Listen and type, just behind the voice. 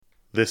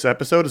This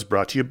episode is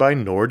brought to you by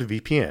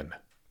NordVPN.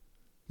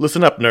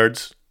 Listen up,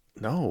 nerds.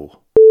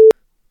 No.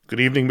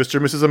 Good evening, Mr.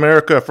 and Mrs.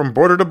 America, from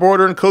border to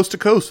border and coast to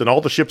coast and all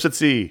the ships at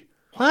sea.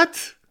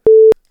 What?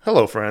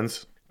 Hello,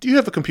 friends. Do you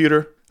have a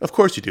computer? Of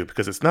course you do,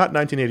 because it's not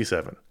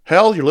 1987.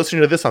 Hell, you're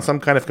listening to this on some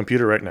kind of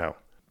computer right now.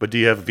 But do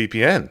you have a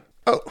VPN?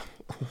 Oh,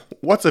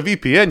 what's a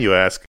VPN, you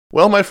ask?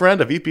 Well, my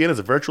friend, a VPN is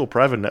a virtual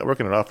private network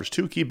and it offers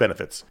two key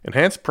benefits: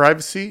 enhanced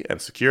privacy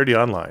and security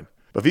online.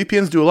 But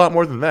VPNs do a lot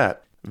more than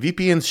that.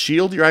 VPNs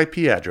shield your IP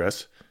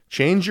address,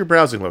 change your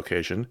browsing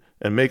location,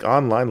 and make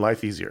online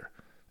life easier.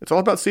 It's all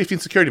about safety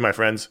and security, my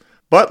friends.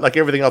 But like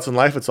everything else in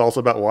life, it's also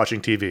about watching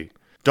TV.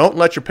 Don't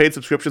let your paid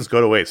subscriptions go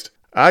to waste.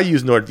 I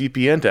use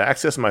NordVPN to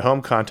access my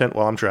home content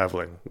while I'm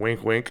traveling.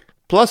 Wink, wink.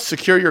 Plus,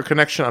 secure your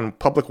connection on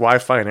public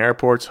Wi-Fi in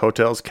airports,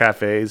 hotels,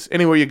 cafes,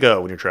 anywhere you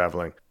go when you're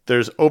traveling.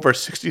 There's over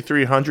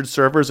 6,300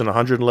 servers in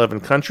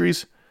 111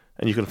 countries,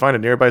 and you can find a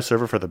nearby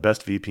server for the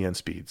best VPN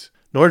speeds.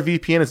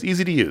 NordVPN is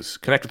easy to use.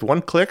 Connect with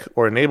one click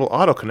or enable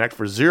auto-connect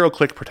for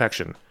zero-click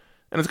protection.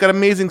 And it's got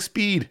amazing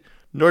speed.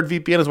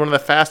 NordVPN is one of the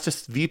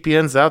fastest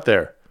VPNs out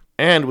there.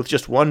 And with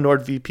just one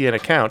NordVPN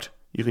account,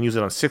 you can use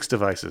it on 6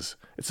 devices.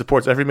 It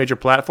supports every major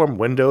platform: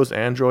 Windows,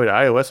 Android,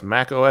 iOS,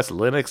 macOS,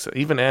 Linux,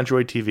 even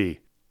Android TV.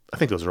 I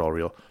think those are all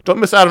real. Don't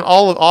miss out on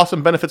all the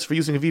awesome benefits for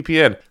using a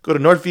VPN. Go to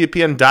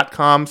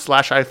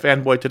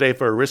nordvpn.com/ifanboy today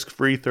for a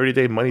risk-free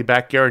 30-day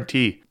money-back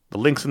guarantee. The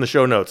link's in the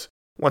show notes.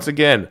 Once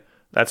again,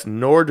 that's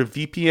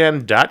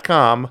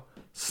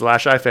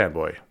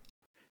nordvpn.com/ifanboy.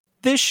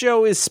 This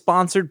show is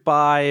sponsored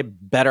by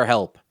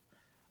BetterHelp.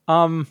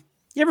 You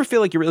ever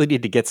feel like you really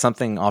need to get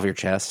something off your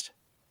chest?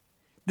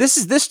 This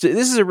is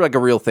like a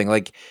real thing.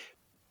 Like,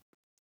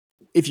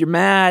 if you're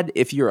mad,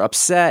 if you're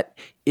upset,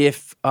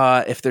 if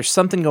there's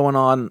something going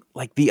on,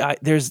 like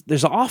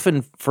there's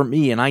often for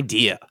me an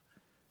idea.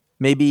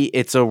 Maybe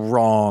it's a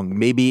wrong,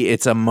 maybe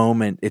it's a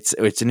moment,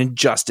 it's an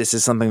injustice,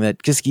 it's something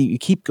that just you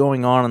keep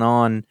going on and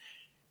on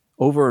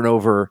over and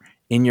over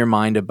in your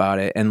mind about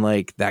it, and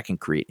like that can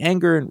create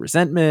anger and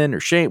resentment or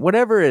shame,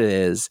 whatever it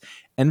is.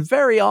 And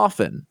very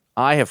often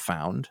I have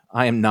found,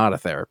 I am not a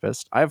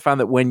therapist, I have found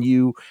that when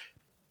you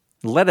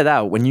let it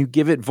out, when you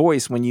give it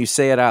voice, when you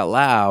say it out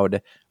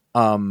loud,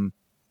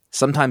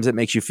 sometimes it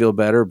makes you feel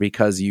better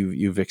because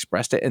you've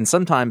expressed it, and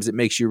sometimes it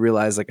makes you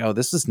realize like, oh,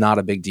 this is not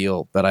a big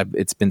deal, but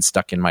it's been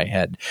stuck in my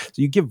head.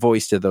 So you give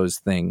voice to those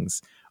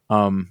things,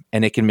 and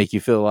it can make you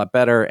feel a lot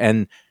better.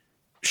 And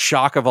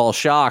shock of all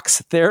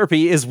shocks,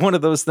 therapy is one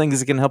of those things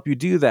that can help you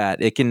do that.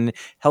 It can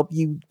help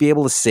you be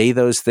able to say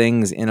those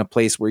things in a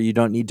place where you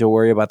don't need to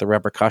worry about the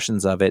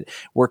repercussions of it,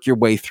 work your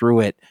way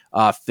through it,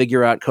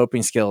 figure out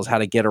coping skills, how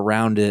to get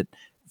around it,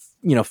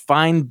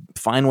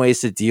 find ways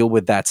to deal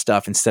with that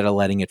stuff instead of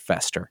letting it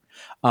fester.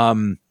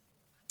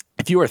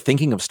 If you are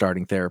thinking of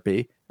starting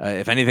therapy,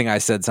 if anything I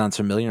said sounds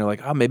familiar, you're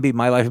like, oh, maybe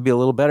my life would be a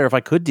little better if I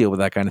could deal with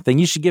that kind of thing,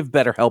 you should give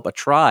BetterHelp a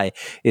try.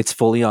 It's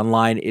fully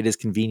online. It is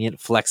convenient,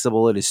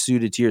 flexible. It is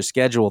suited to your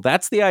schedule.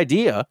 That's the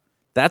idea.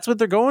 That's what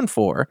they're going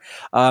for.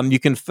 You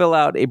can fill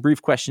out a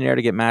brief questionnaire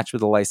to get matched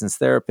with a licensed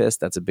therapist.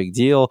 That's a big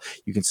deal.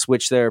 You can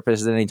switch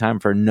therapists at any time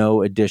for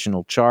no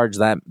additional charge.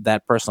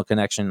 That personal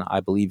connection,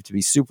 I believe, to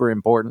be super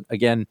important.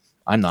 Again,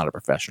 I'm not a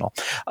professional.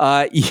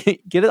 Get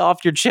it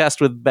off your chest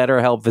with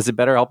BetterHelp. Visit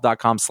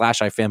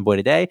BetterHelp.com/ifanboy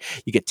today.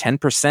 You get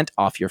 10%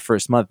 off your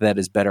first month. That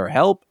is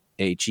BetterHelp,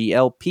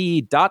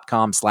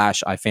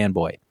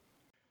 HELP.com/ifanboy.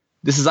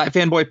 This is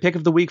iFanboy Pick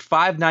of the Week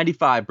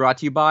 595, brought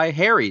to you by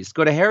Harry's.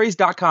 Go to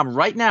harrys.com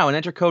right now and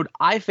enter code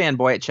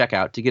iFanboy at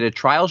checkout to get a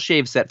trial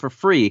shave set for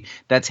free.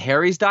 That's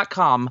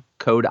harrys.com,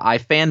 code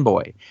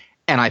iFanboy.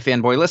 And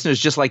iFanboy listeners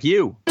just like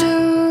you. Birds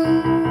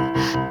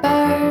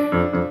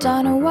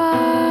on a wire.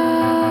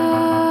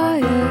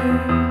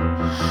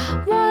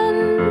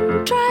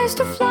 One tries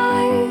to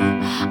fly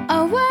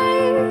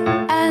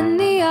away and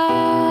the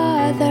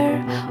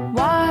other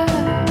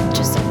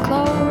watches it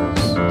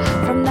close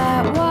from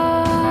that wire.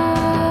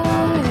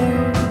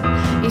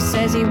 He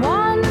says he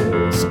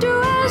wants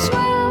to as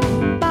well,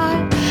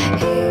 but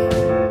he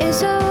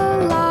is a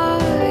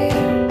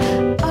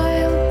liar.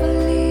 I'll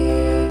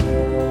believe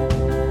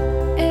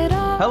it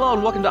all. Hello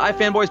and welcome to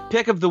iFanboy's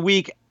Pick of the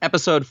Week,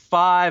 episode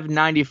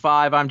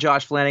 595. I'm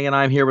Josh Flanagan.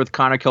 I'm here with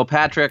Connor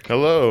Kilpatrick.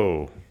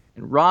 Hello.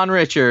 And Ron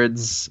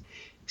Richards.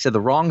 He said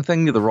the wrong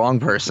thing to the wrong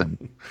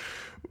person.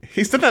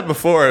 He's done that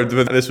before,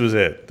 but this was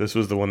it. This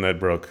was the one that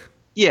broke.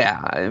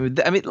 Yeah, I mean,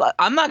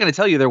 I'm not going to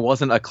tell you there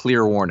wasn't a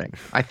clear warning.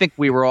 I think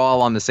we were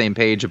all on the same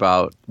page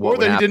about what Or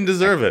that he happened. didn't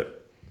deserve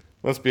it.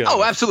 Let's be honest.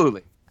 Oh,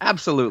 absolutely.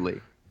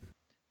 Absolutely.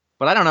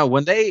 But I don't know,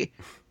 when they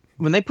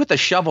put the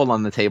shovel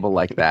on the table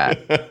like that,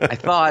 I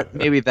thought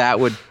maybe that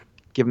would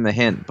give him the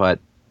hint. But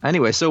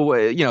anyway,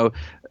 so,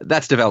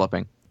 that's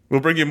developing.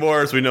 We'll bring you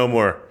more as we know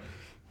more.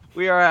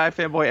 We are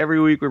iFanboy.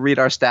 Every week we read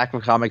our stack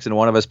of comics and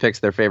one of us picks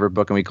their favorite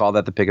book and we call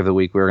that the pick of the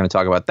week. We're going to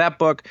talk about that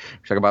book.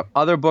 We're talk about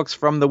other books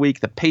from the week,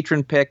 the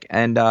patron pick,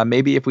 and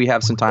maybe if we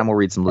have some time, we'll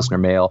read some listener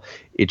mail.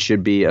 It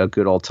should be a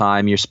good old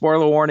time. Your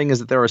spoiler warning is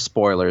that there are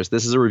spoilers.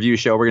 This is a review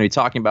show. We're going to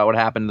be talking about what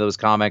happened to those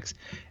comics.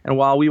 And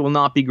while we will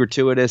not be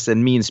gratuitous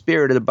and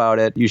mean-spirited about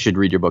it, you should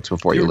read your books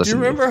before you listen.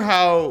 Do you remember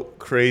how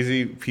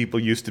crazy people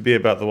used to be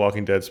about The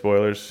Walking Dead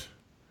spoilers?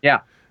 Yeah.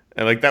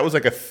 And like that was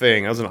like a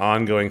thing. That was an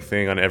ongoing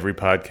thing on every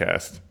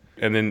podcast.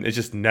 And then it's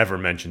just never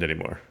mentioned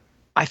anymore.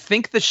 I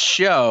think the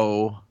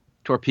show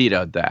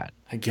torpedoed that.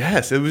 I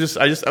guess. It was just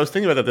I was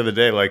thinking about that the other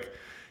day. Like,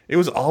 it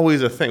was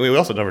always a thing. We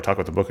also never talk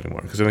about the book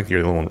anymore because I think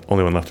you're the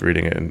only one left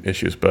reading it in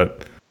issues.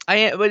 But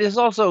it's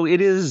also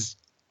it is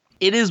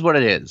what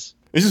it is.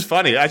 It's just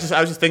funny. I was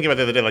just thinking about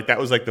the other day. Like that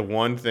was like the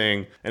one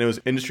thing, and it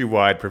was industry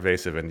wide,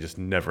 pervasive, and just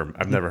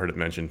I've never heard it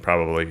mentioned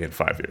probably in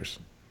 5 years.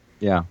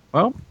 Yeah.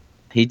 Well,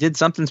 he did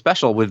something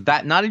special with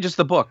that. Not just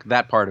the book,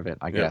 that part of it,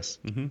 I guess.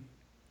 Mm-hmm.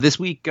 This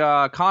week,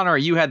 Connor,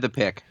 you had the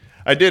pick.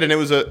 I did, and it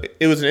was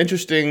an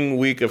interesting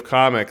week of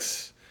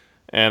comics,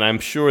 and I'm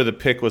sure the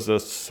pick was a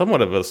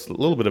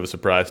little bit of a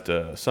surprise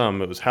to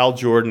some. It was Hal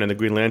Jordan and the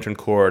Green Lantern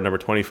Corps, number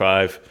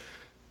 25,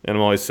 and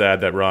I'm always sad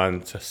that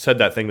Ron said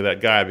that thing to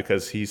that guy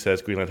because he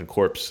says Green Lantern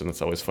Corpse, and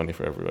it's always funny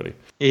for everybody.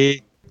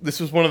 This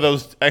was one of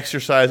those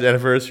exercise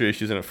anniversary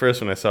issues, and at first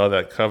when I saw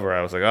that cover,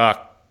 I was like,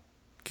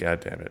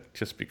 God damn it,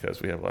 just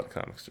because we have a lot of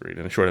comics to read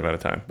in a short amount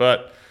of time.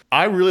 But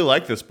I really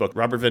like this book.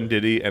 Robert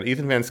Venditti and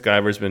Ethan Van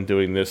Sciver has been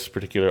doing this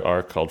particular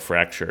arc called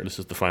Fracture. This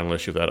is the final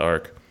issue of that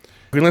arc.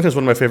 Green Lantern is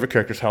one of my favorite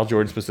characters, Hal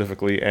Jordan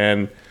specifically,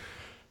 and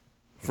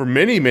for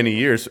many, many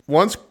years,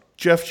 once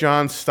Jeff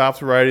Johns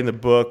stopped writing the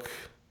book,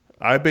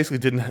 I basically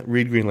didn't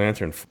read Green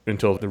Lantern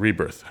until the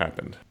rebirth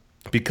happened.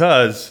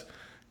 Because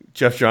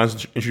Jeff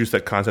Johns introduced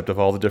that concept of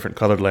all the different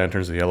colored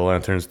lanterns, the yellow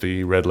lanterns,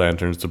 the red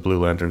lanterns, the blue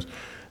lanterns,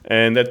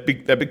 and that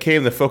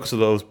became the focus of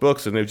those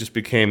books, and they just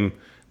became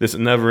this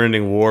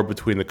never-ending war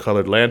between the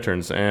colored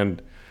lanterns.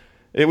 And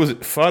it was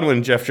fun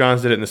when Jeff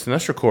Johns did it in the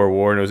Sinestro Corps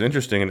War, and it was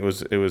interesting, and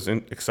it was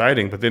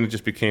exciting, but then it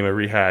just became a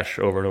rehash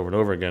over and over and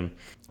over again.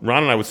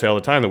 Ron and I would say all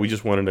the time that we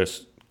just wanted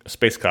a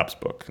Space Cops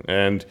book.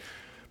 And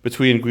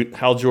between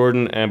Hal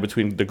Jordan and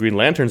between the Green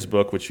Lanterns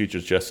book, which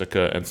features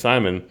Jessica and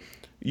Simon,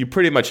 you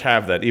pretty much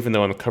have that, even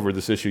though on the cover of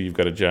this issue you've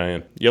got a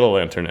giant yellow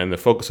lantern. And the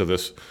focus of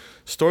this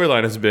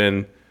storyline has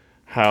been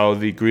how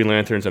the Green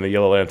Lanterns and the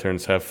Yellow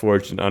Lanterns have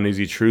forged an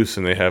uneasy truce,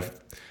 and they have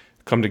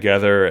come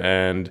together,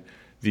 and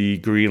the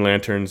Green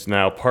Lanterns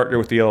now partner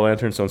with the Yellow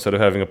Lanterns. So instead of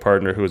having a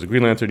partner who is a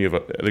Green Lantern,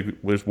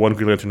 there's one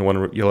Green Lantern and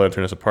one Yellow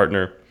Lantern as a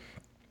partner,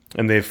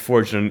 and they've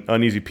forged an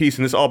uneasy peace.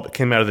 And this all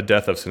came out of the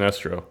death of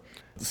Sinestro.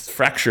 This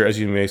Fracture, as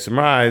you may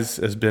surmise,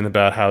 has been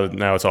about how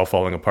now it's all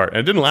falling apart. And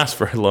it didn't last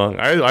very long.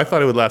 I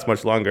thought it would last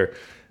much longer.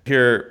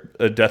 Here,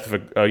 a death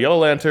of a Yellow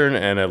Lantern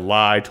and a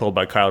lie told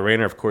by Kyle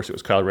Rayner. Of course, it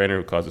was Kyle Rayner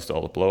who caused this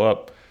all to blow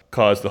up,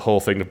 caused the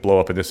whole thing to blow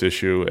up in this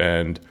issue,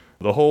 and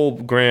the whole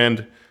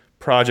grand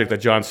project that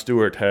John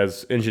Stewart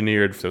has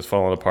engineered has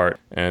fallen apart,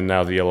 and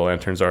now the Yellow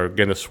Lanterns are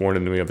again sworn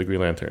enemy of the Green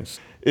Lanterns.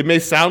 It may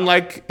sound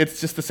like it's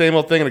just the same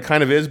old thing, and it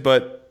kind of is,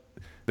 but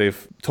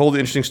they've told the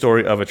interesting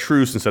story of a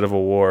truce instead of a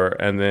war,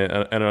 and then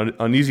an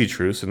uneasy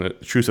truce, and a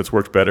truce that's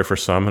worked better for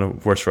some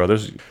and worse for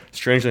others.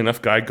 Strangely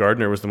enough, Guy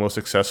Gardner was the most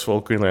successful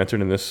Green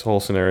Lantern in this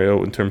whole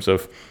scenario in terms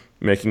of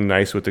making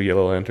nice with the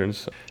Yellow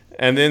Lanterns.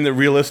 And then the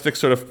realistic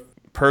sort of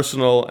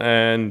personal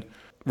and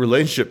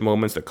relationship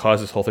moments that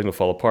cause this whole thing to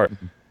fall apart.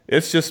 Mm-hmm.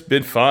 It's just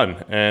been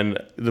fun, and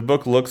the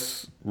book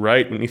looks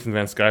right when Ethan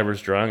Van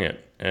Sciver's drawing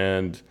it,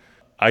 and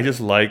I just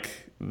like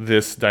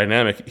this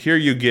dynamic. Here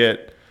you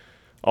get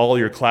all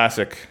your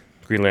classic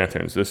Green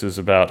Lanterns. This is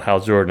about Hal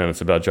Jordan, and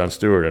it's about John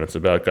Stewart, and it's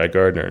about Guy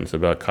Gardner, and it's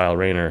about Kyle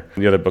Rayner.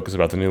 The other book is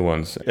about the new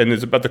ones. And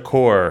it's about the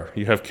Corps.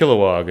 You have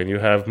Kilowog, and you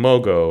have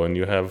Mogo, and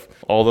you have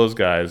all those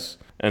guys.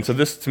 And so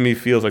this, to me,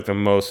 feels like the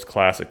most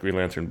classic Green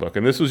Lantern book.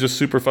 And this was just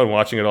super fun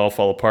watching it all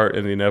fall apart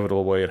in the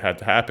inevitable way it had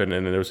to happen.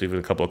 And then there was even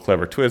a couple of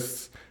clever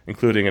twists,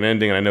 including an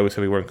ending. And I know we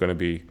said we weren't going to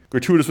be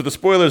gratuitous with the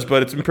spoilers,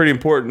 but it's been pretty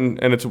important.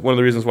 And it's one of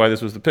the reasons why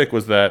this was the pick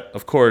was that,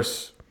 of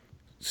course,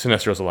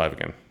 Sinestro's alive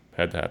again.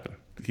 Had to happen.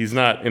 He's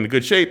not in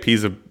good shape.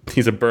 He's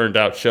a burned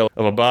out shell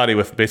of a body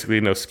with basically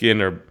no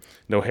skin or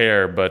no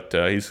hair, but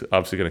he's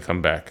obviously going to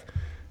come back.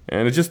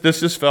 And this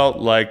just felt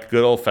like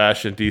good old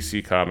fashioned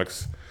DC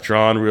Comics,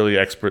 drawn really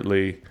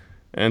expertly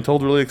and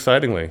told really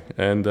excitingly.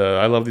 And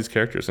I love these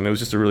characters, and it was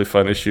just a really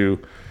fun issue.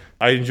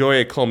 I enjoy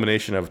a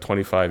culmination of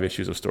 25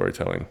 issues of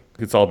storytelling.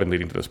 It's all been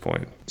leading to this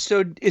point.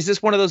 So is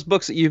this one of those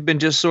books that you've been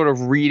just sort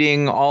of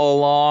reading all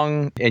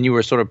along and you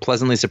were sort of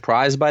pleasantly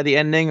surprised by the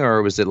ending,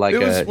 or was it like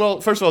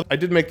Well, first of all, I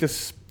did make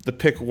the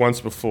pick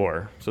once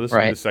before, so this will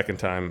be the second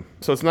time.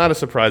 So it's not a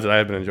surprise that I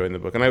have been enjoying the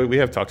book, and we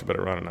have talked about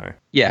it, Ron and I.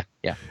 Yeah.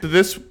 So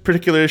this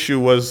particular issue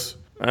was,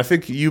 I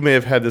think you may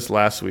have had this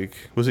last week.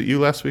 Was it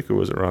you last week, or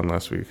was it Ron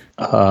last week?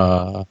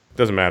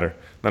 Doesn't matter.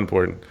 Not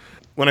important.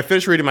 When I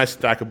finished reading my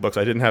stack of books,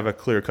 I didn't have a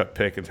clear-cut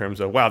pick in terms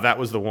of, wow, that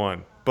was the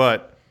one.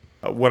 But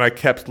when I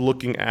kept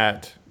looking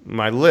at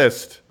my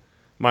list,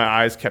 my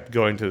eyes kept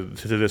going to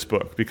this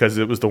book because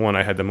it was the one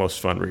I had the most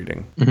fun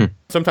reading.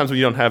 Sometimes when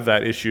you don't have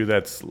that issue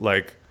that's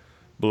like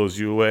blows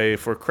you away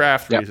for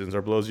craft reasons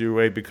or blows you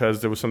away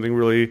because there was something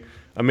really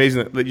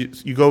amazing that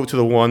you go to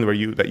the one where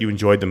you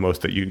enjoyed the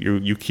most, that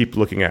you keep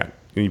looking at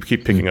and you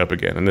keep picking up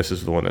again, and this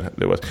is the one that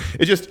it was.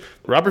 It's just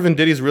Robert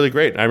Venditti is really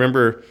great. I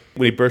remember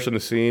when he burst on the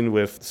scene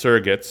with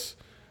Surrogates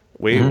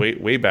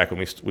way back when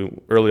we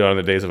early on in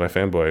the days of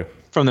iFanboy.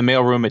 From the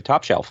mailroom at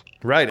Top Shelf.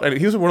 Right. I mean,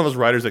 he was one of those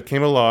writers that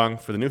came along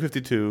for the New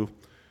 52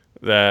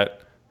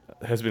 that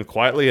has been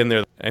quietly in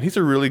there, and he's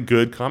a really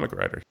good comic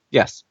writer.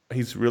 Yes.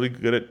 He's really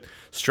good at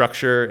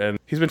structure, and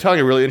he's been telling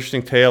a really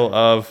interesting tale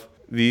of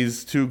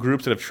these two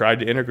groups that have tried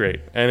to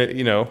integrate.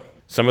 And,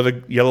 some of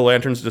the Yellow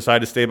Lanterns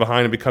decide to stay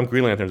behind and become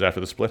Green Lanterns after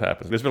the split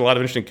happens. There's been a lot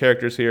of interesting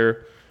characters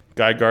here.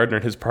 Guy Gardner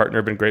and his partner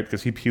have been great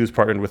because he was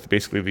partnered with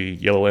basically the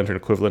Yellow Lantern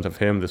equivalent of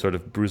him, the sort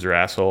of bruiser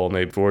asshole, and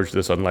they forged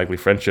this unlikely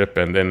friendship.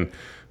 And then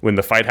when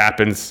the fight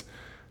happens,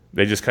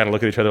 they just kind of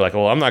look at each other like,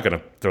 well, I'm not going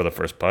to throw the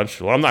first punch.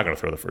 Well, I'm not going to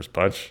throw the first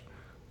punch.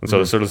 And so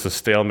there's sort of this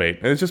stalemate.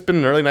 And it's just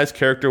been really nice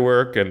character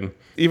work. And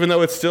even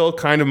though it's still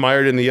kind of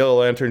mired in the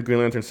Yellow Lantern, Green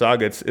Lantern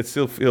saga, it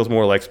still feels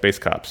more like Space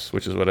Cops,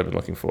 which is what I've been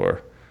looking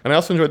for. And I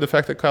also enjoyed the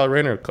fact that Kyle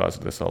Rayner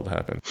caused this all to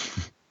happen.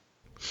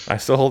 I'm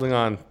still holding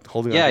on.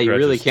 Yeah, you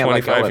really can't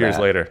let go of 25 years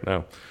that. later,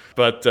 no.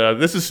 But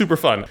this is super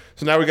fun.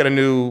 So now we got a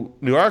new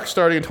arc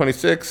starting in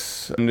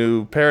 26, a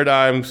new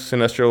paradigm.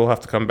 Sinestro will have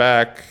to come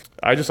back.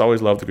 I just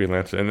always loved the Green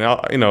Lantern. And now,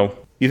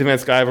 Ethan Van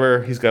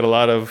Sciver, he's got a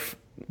lot of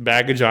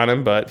baggage on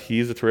him, but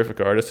he's a terrific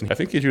artist. And I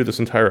think he drew this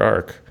entire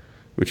arc,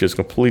 which is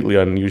completely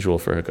unusual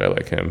for a guy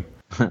like him.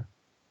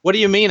 What do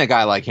you mean, a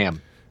guy like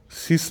him?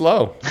 He's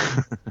slow.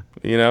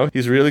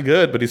 He's really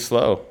good, but he's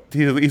slow.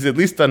 He's at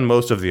least done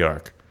most of the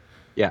arc.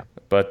 Yeah.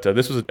 But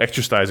this was an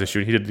exercise issue,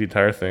 and he did the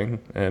entire thing,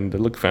 and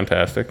it looked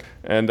fantastic.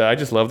 And I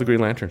just love the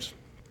Green Lanterns.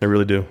 I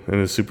really do,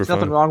 and it's super fun.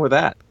 Nothing wrong with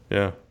that.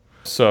 Yeah.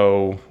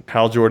 So,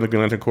 Hal Jordan, the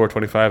Green Lantern Corps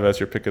 25, as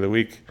your pick of the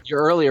week.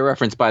 Your earlier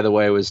reference, by the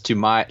way, was to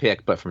my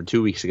pick, but from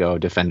 2 weeks ago,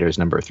 Defenders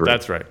number 3.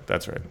 That's right.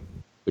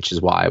 Which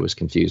is why I was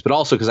confused, but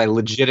also because I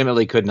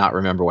legitimately could not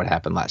remember what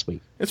happened last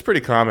week. It's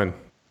pretty common.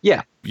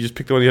 Yeah. You just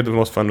pick the one you had the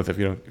most fun with if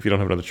you don't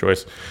have another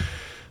choice.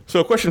 So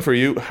a question for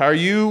you. Are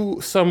you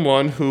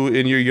someone who,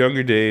 in your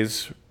younger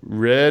days,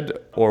 read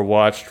or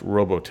watched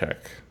Robotech?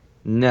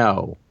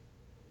 No.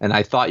 And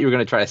I thought you were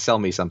going to try to sell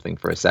me something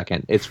for a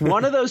second. It's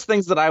one of those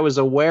things that I was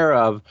aware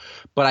of,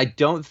 but I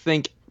don't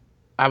think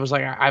I was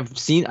like,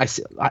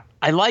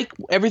 I like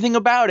everything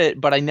about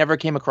it, but I never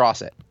came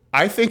across it.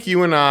 I think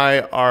you and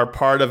I are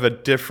part of a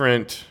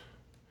different,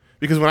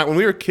 because when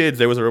we were kids,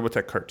 there was a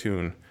Robotech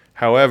cartoon.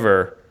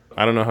 However,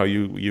 I don't know how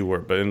you were,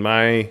 but in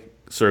my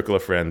circle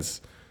of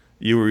friends,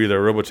 you were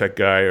either a Robotech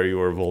guy or you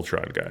were a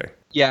Voltron guy.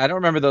 Yeah, I don't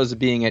remember those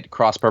being at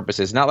cross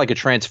purposes. Not like a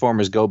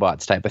Transformers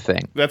GoBots type of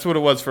thing. That's what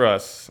it was for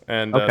us.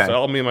 And Okay. so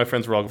all me and my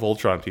friends were all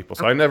Voltron people.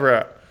 So I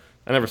never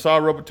saw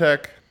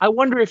Robotech. I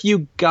wonder if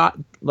you got,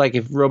 like,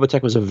 if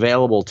Robotech was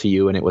available to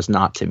you and it was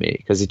not to me,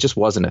 because it just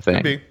wasn't a thing.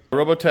 Maybe.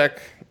 Robotech,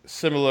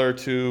 similar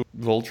to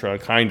Voltron,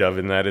 kind of,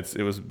 in that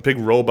it was a big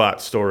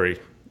robot story,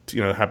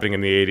 happening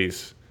in the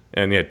 80s.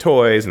 And they had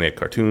toys, and they had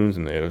cartoons,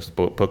 and they had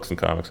books and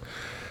comics.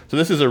 So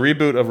this is a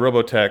reboot of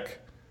Robotech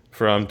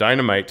from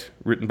Dynamite,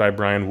 written by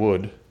Brian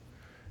Wood.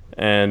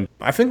 And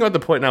I think I'm at the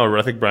point now where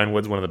I think Brian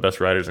Wood's one of the best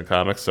writers in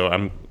comics, so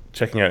I'm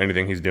checking out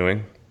anything he's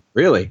doing.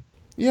 Really?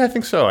 Yeah, I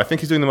think so. I think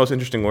he's doing the most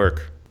interesting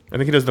work. I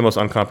think he does the most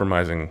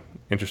uncompromising,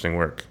 interesting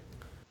work.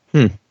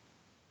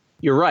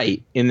 You're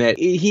right, in that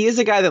he is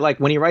a guy that, like,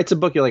 when he writes a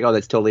book, you're like, oh,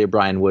 that's totally a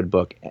Brian Wood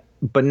book.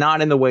 But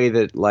not in the way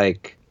that,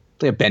 like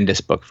a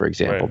Bendis book, for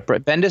example.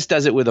 Right. Bendis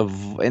does it with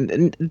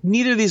and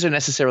neither of these are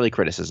necessarily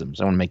criticisms.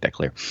 I want to make that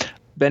clear.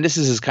 Bendis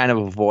is kind of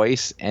a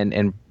voice,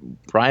 and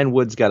Brian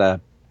Wood's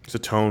got It's a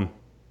tone.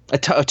 a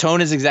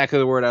tone is exactly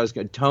the word I was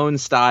going. Tone,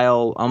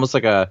 style, almost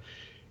like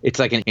it's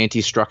like an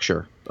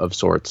anti-structure of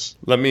sorts.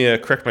 Let me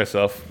correct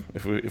myself.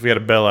 If we had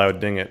a bell, I would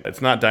ding it.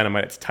 It's not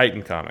Dynamite. It's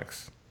Titan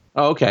Comics.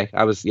 Oh, okay.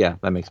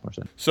 That makes more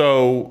sense.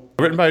 So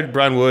written by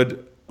Brian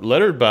Wood,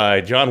 lettered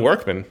by John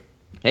Workman,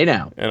 Hey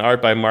now. and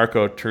art by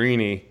Marco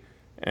Turini.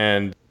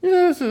 And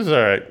yeah, this is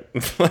all right.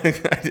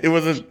 It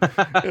wasn't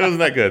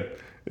that good.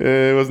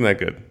 It wasn't that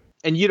good.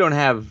 And you don't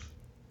have,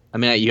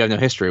 you have no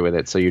history with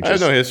it, so you're I have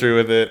just. no history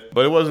with it,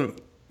 but it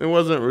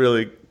wasn't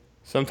really.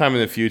 Sometime in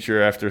the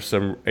future, after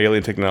some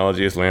alien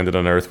technology has landed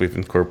on Earth, we've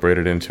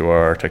incorporated into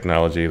our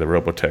technology the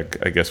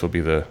Robotech. I guess will be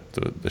the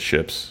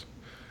ships,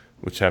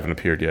 which haven't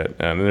appeared yet.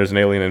 And then there's an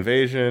alien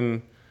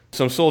invasion.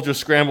 Some soldiers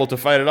scramble to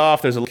fight it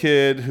off. There's a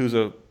kid who's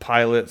a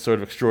pilot, sort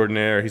of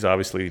extraordinaire. He's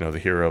obviously the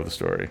hero of the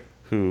story,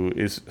 who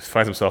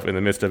finds himself in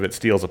the midst of it,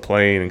 steals a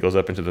plane, and goes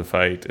up into the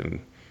fight.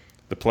 And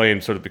the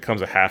plane sort of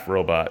becomes a half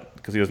robot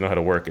because he doesn't know how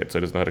to work it, so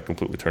he doesn't know how to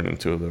completely turn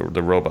into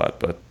the robot.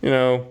 But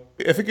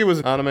I think it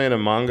was anime and a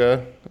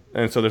manga,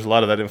 and so there's a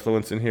lot of that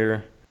influence in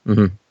here.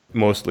 Mm-hmm.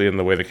 Mostly in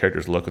the way the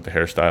characters look with the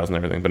hairstyles and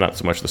everything, but not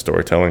so much the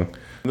storytelling.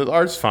 The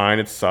art's fine;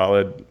 it's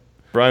solid.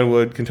 Brian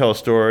Wood can tell a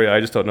story. I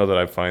just don't know that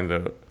I find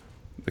the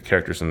the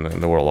characters in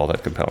the world all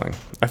that compelling.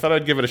 I thought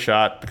I'd give it a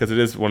shot because it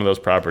is one of those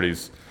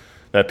properties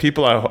that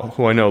people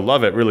who I know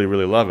love it really,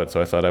 really love it.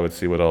 So I thought I would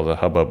see what all the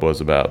hubbub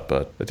was about,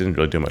 but it didn't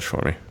really do much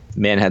for me.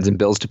 Man had some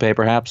bills to pay,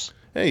 perhaps.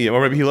 Hey,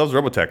 or maybe he loves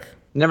Robotech.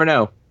 Never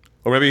know.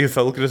 Or maybe he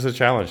thought, look at it as a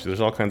challenge.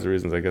 There's all kinds of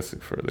reasons, I guess,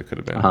 for there could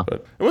have been.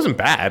 But it wasn't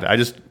bad. I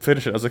just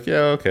finished it. I was like,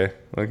 yeah, okay.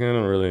 Like, I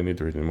don't really need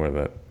to read any more of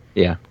that.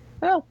 Yeah.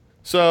 Well.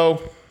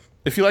 So,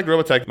 if you like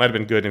Robotech, it might have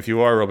been good. If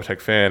you are a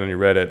Robotech fan and you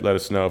read it, let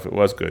us know if it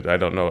was good. I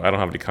don't know. I don't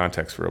have any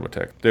context for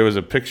Robotech. There was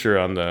a picture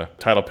on the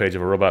title page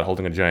of a robot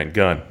holding a giant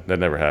gun. That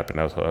never happened.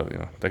 That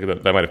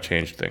was, that might have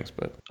changed things.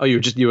 But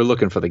you were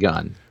looking for the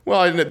gun.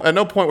 Well, at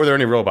no point were there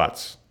any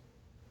robots.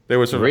 They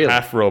were sort of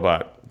half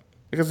robot.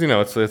 Because,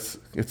 it's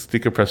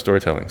decompressed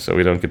storytelling, so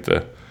we don't get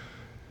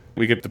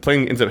the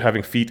plane ends up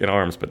having feet and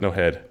arms, but no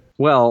head.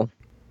 Well,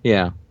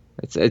 yeah.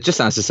 It just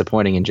sounds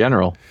disappointing in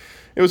general.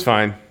 It was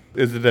fine.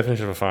 It's the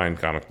definition of a fine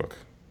comic book.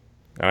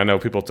 And I know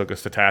people took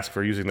us to task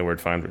for using the word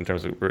fine in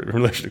terms of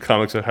relation to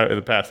comics in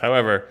the past.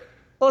 However...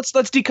 Well,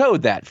 let's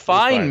decode that.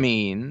 Fine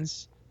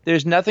means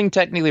there's nothing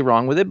technically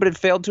wrong with it, but it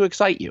failed to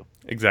excite you.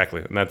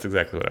 Exactly. And that's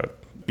exactly what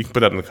you can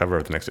put that on the cover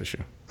of the next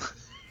issue.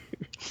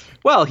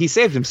 Well, he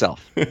saved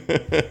himself.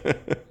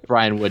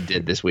 Brian Wood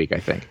did this week, I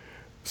think.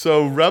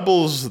 So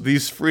Rebels,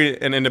 these free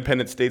and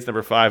independent states,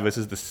 number 5, this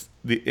is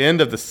the end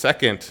of the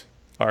second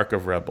arc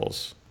of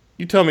Rebels.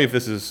 You tell me if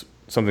this is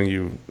something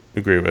you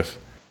agree with.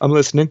 I'm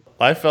listening.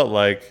 I felt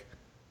like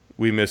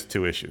we missed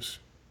 2 issues.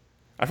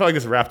 I felt like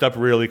this wrapped up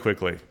really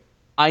quickly.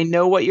 I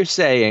know what you're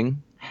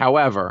saying.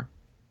 However,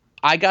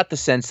 I got the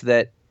sense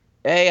that,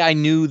 I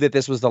knew that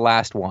this was the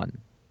last one.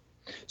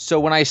 So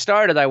when I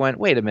started, I went,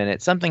 wait a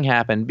minute, something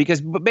happened.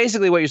 Because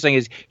basically what you're saying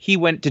is he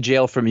went to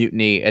jail for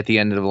mutiny at the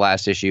end of the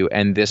last issue,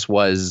 and this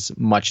was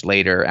much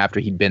later after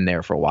he'd been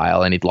there for a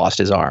while and he'd lost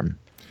his arm.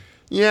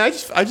 Yeah,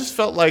 I just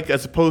felt like,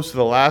 as opposed to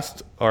the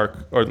last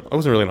arc, or it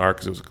wasn't really an arc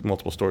because it was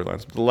multiple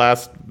storylines, but the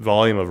last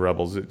volume of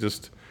Rebels,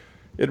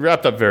 it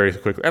wrapped up very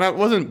quickly. And it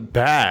wasn't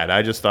bad.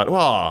 I just thought,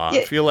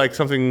 I feel like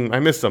I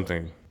missed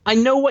something. I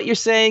know what you're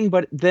saying,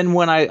 but then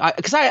when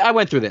because I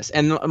went through this,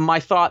 and my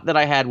thought that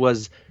I had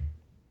was,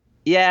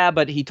 yeah,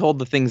 but he told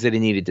the things that he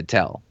needed to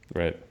tell.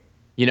 Right.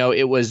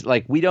 It was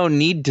like, we don't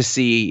need to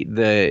see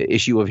the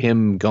issue of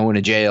him going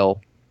to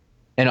jail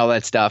and all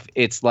that stuff.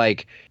 It's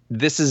like,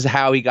 this is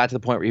how he got to the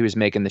point where he was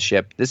making the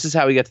ship. This is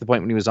how he got to the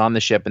point when he was on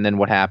the ship, and then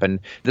what happened.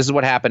 This is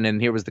what happened,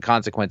 and here was the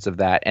consequence of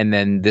that. And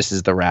then this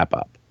is the wrap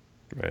up.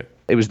 Right.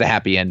 It was the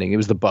happy ending. It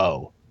was the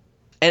bow.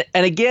 And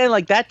again,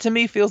 like, that to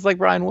me feels like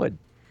Brian Wood.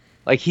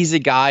 Like, he's a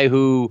guy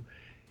who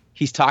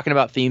he's talking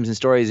about themes and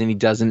stories, and he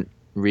doesn't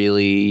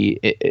really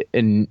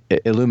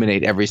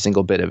illuminate every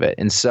single bit of it.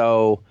 And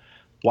so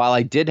while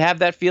I did have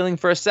that feeling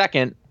for a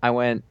second, I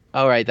went,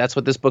 all right, that's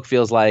what this book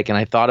feels like. And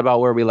I thought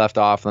about where we left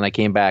off, and I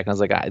came back and I was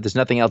like, there's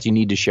nothing else you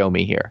need to show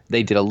me here.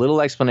 They did a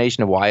little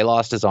explanation of why he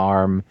lost his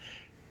arm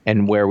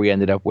and where we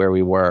ended up where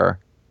we were.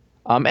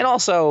 And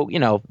also,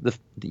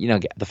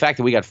 the fact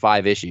that we got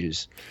 5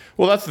 issues.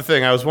 Well, that's the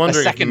thing. I was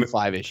wondering,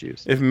 5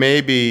 issues. If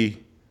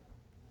maybe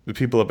the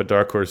people up at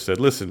Dark Horse said,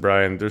 listen,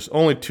 Brian, there's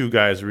only 2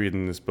 guys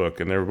reading this book,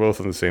 and they were both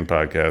on the same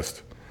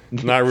podcast.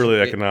 Not really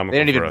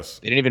economical for us.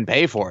 They didn't even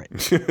pay for it.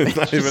 It's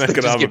not even economical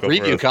just get for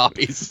preview us.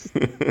 copies.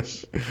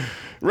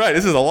 Right,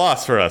 this is a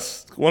loss for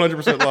us.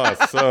 100%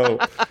 loss. So,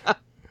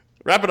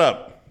 wrap it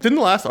up. Didn't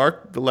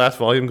the last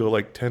volume go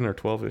like 10 or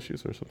 12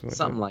 issues or something like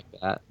Something like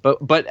that.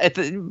 But at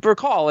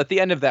the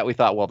end of that, we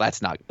thought, well,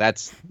 that's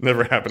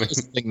never happening.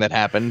 Just a thing that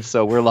happened,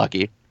 so we're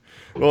lucky.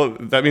 Well,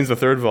 that means the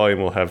 3rd volume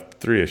will have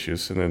 3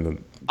 issues, and then the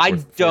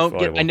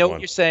fourth I know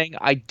what you're saying.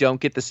 I don't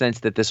get the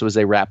sense that this was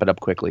a wrap it up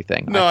quickly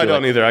thing. No, I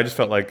don't either. I just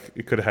felt like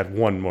it could have had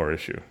one more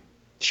issue.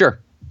 Sure.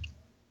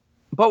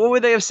 But what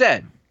would they have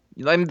said?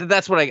 I mean,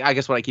 that's what I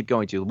guess what I keep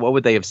going to. What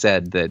would they have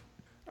said that?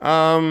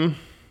 I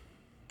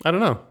don't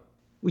know.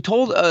 We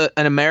told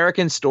an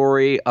American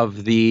story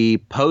of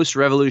the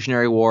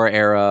post-Revolutionary War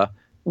era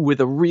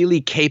with a really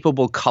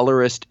capable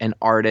colorist and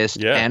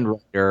artist and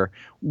writer,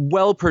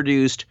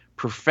 well-produced,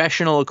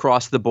 professional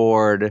across the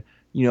board,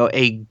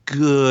 a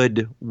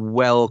good,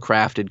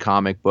 well-crafted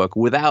comic book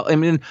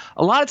a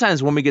lot of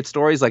times when we get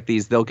stories like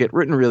these, they'll get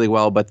written really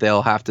well, but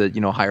they'll have to,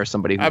 hire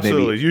somebody who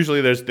Absolutely.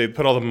 Usually they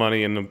put all the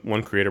money in the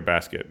one creator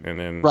basket, and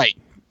then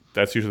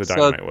that's usually the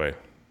Dynamite way.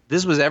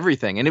 This was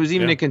everything, and it was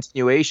even a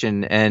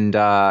continuation, and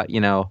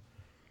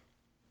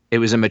it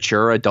was a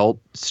mature adult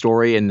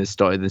story, and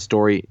the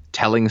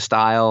storytelling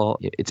style.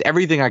 It's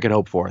everything I could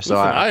hope for. So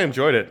I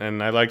enjoyed it,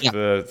 and I liked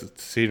the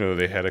scene where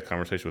they had a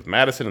conversation with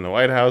Madison in the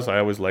White House. I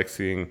always like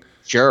seeing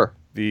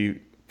the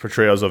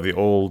portrayals of the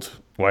old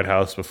White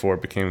House before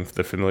it became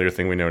the familiar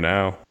thing we know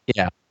now.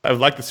 Yeah, I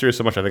liked the series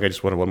so much. I think I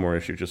just wanted one more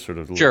issue, just sort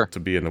of to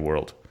be in the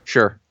world.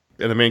 Sure.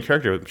 And the main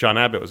character, John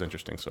Abbott, was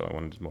interesting, so I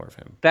wanted more of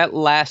him. That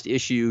last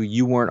issue,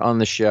 you weren't on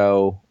the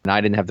show, and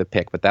I didn't have the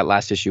pick, but that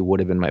last issue would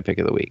have been my pick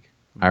of the week.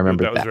 I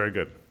remember that. That was very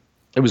good.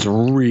 It was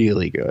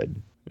really good.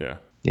 Yeah.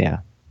 Yeah.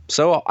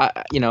 So,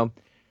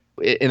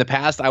 in the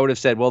past, I would have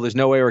said, well, there's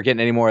no way we're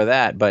getting any more of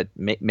that, but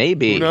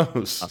maybe. Who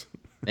knows?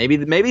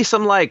 Maybe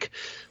some like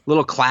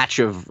little clutch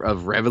of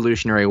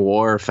Revolutionary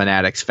War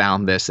fanatics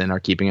found this and are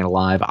keeping it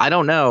alive. I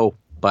don't know,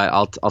 but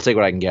I'll take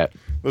what I can get.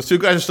 Those two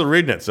guys are still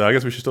reading it, so I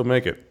guess we should still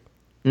make it.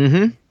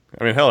 Mm-hmm.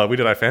 I mean, hell, we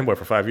did iFanboy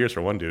for 5 years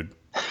for one dude.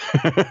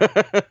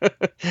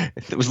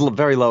 It was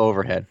very low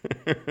overhead.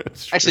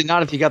 Actually,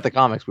 not if you got the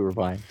comics we were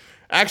buying.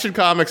 Action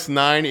Comics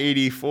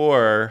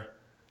 984.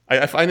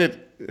 I find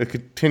it a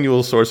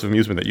continual source of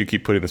amusement that you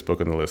keep putting this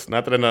book on the list.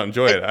 Not that I don't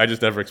enjoy it. I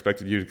just never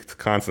expected you to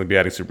constantly be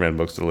adding Superman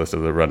books to the list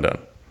of the rundown.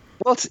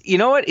 Well, you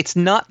know what? It's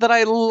not that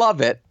I love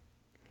it.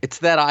 It's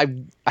that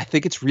I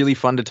think it's really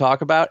fun to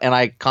talk about, and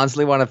I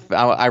constantly want to.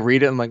 I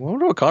read it and I'm like, I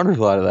wonder what Connor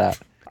thought of that.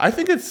 I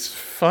think it's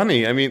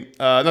funny. I mean,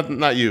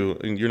 not you.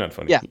 You're not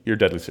funny. Yeah. You're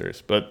deadly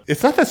serious. But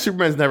it's not that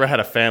Superman's never had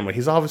a family.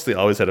 He's obviously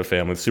always had a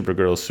family.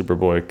 Supergirl,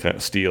 Superboy, kind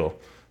of Steel.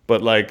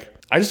 But like,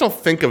 I just don't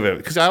think of it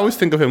because I always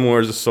think of him more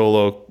as a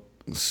solo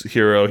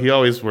hero. He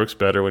always works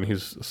better when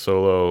he's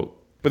solo.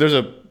 But there's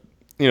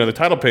the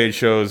title page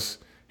shows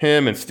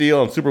him and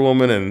Steel and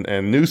Superwoman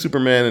and new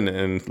Superman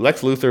and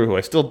Lex Luthor, who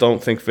I still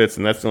don't think fits,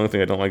 and that's the only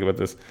thing I don't like about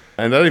this.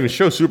 And that doesn't even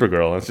show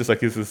Supergirl. And it's just like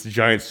he's this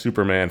giant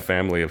Superman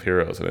family of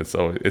heroes, and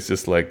it's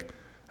just like,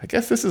 I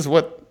guess this is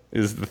what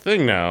is the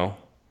thing now.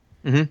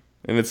 Mm-hmm.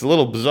 And it's a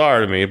little bizarre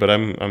to me, but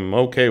I'm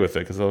okay with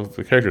it because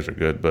the characters are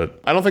good.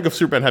 But I don't think of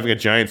Superman having a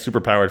giant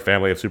superpowered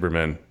family of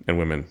Supermen and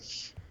women.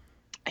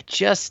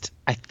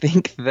 I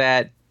think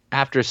that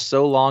after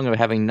so long of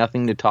having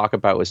nothing to talk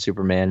about with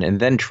Superman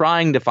and then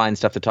trying to find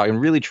stuff to talk and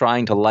really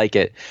trying to like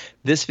it,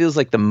 this feels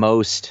like the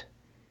most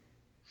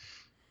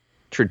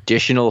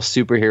traditional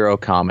superhero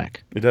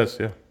comic. It does,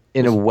 yeah.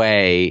 In a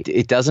way,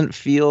 it doesn't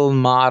feel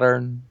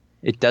modern.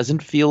 It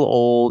doesn't feel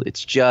old.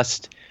 It's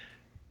just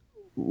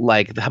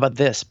like, how about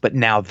this? But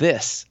now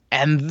this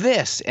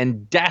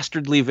and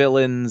dastardly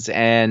villains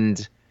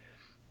and,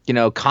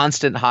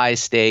 constant high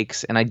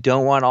stakes. And I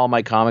don't want all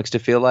my comics to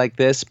feel like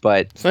this,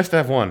 but it's nice to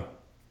have one.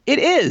 It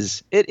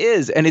is.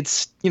 And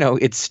it's,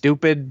 it's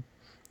stupid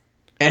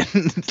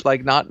and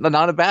like not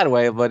a bad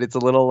way, but it's a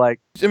little like.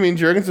 I mean,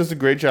 Jurgens does a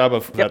great job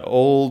of that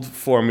old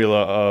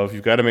formula of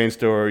you've got a main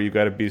story, you've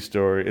got a B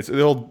story. It's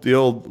the old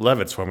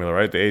Levitz formula,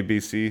 right? The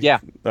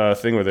ABC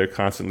thing where they're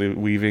constantly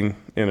weaving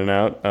in and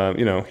out.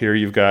 Here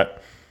you've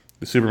got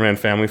the Superman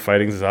family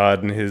fighting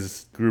Zod and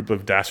his group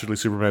of dastardly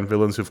Superman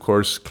villains who, of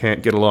course,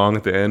 can't get along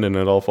at the end, and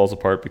it all falls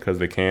apart because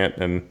they can't.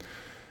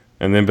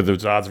 But the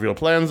Zod's real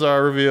plans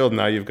are revealed.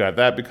 Now you've got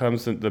that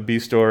becomes the B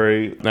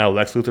story. Now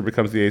Lex Luthor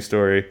becomes the A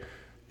story.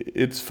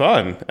 It's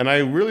fun. And I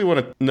really want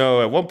to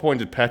know, at what point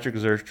did Patrick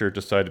Zurcher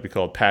decide to be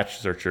called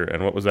Patch Zurcher?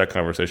 And what was that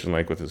conversation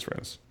like with his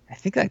friends? I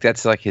think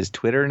that's like his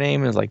Twitter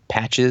name is like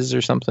Patches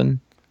or something.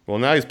 Well,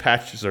 now he's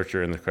Patch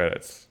Zurcher in the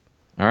credits.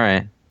 All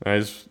right. I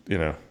just,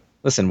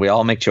 Listen, we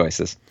all make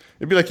choices.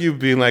 It'd be like you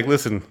being like,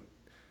 listen,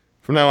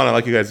 from now on, I'd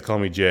like you guys to call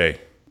me Jay.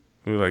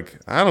 We're like,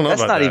 I don't know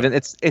that's about that.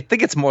 That's not even, I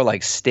think it's more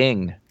like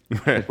Sting.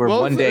 Like where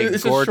one day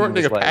it's Gordon a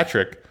shortening of like,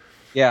 Patrick.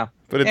 Yeah.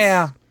 But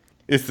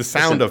it's the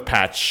sound of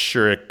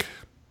Patrick.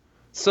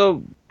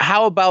 So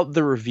how about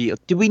the reveal?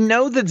 Do we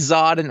know that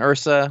Zod and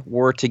Ursa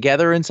were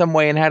together in some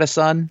way and had a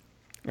son?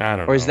 I don't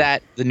know. Or is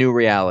that the new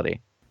reality?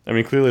 I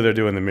mean, clearly they're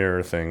doing the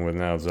mirror thing with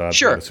now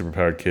Zod's got a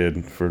superpowered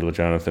kid for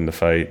Jonathan to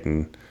fight.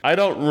 And I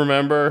don't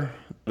remember.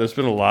 There's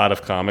been a lot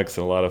of comics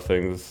and a lot of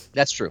things.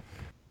 That's true.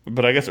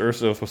 But I guess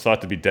Ursa was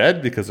thought to be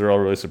dead because they're all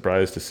really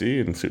surprised to see.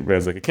 And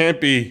Superman's like, it can't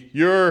be.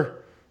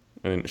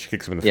 And she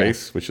kicks him in the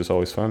face, which is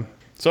always fun.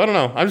 So I don't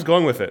know. I'm just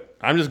going with it.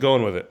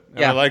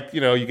 And I like,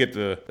 you get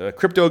the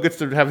Crypto gets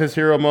to have his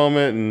hero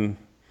moment.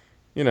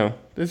 And,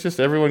 it's just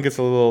everyone gets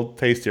a little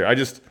taste here.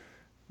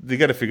 You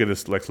got to figure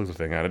this Lex Luthor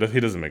thing out. He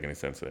doesn't make any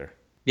sense there.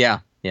 Yeah.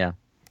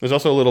 There's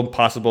also a little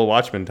possible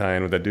Watchmen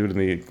tie-in with that dude in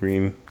the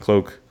green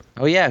cloak.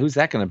 Oh, yeah. Who's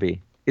that going to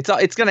be? It's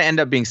going to end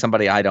up being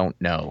somebody I don't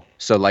know.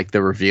 So, like,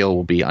 the reveal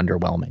will be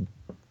underwhelming.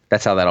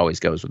 That's how that always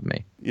goes with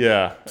me.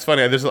 Yeah. It's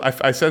funny.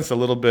 I sense a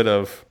little bit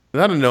of,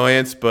 not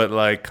annoyance, but,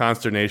 like,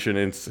 consternation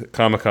in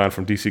Comic-Con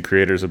from DC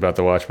creators about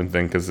the Watchmen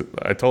thing. Because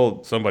I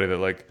told somebody that,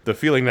 like, the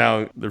feeling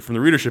now from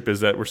the readership is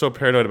that we're so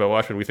paranoid about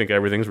Watchmen, we think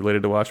everything's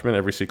related to Watchmen,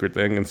 every secret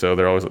thing. And so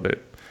they're always,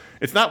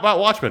 it's not about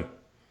Watchmen.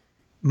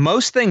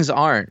 Most things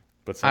aren't.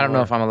 But I don't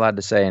know if I'm allowed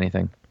to say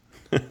anything.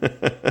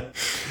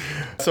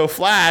 So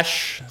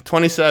Flash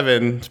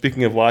 27,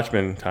 speaking of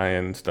Watchmen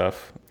tie-in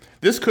stuff,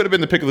 this could have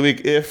been the pick of the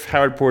week if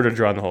Howard Porter had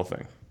drawn the whole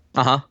thing.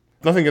 Uh-huh.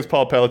 Nothing against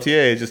Paul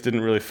Pelletier, it just didn't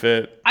really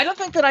fit. I don't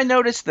think that I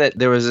noticed that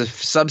there was a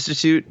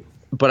substitute,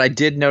 but I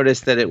did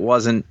notice that it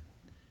wasn't.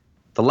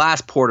 The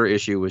last Porter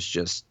issue was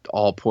just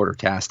all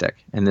Porter-tastic,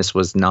 and this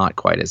was not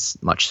quite as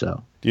much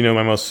so. Do you know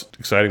my most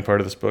exciting part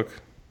of this book?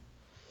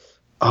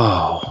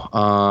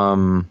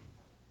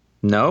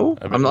 No,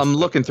 I'm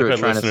looking through it.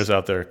 Trying listeners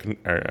out there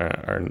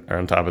are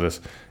on top of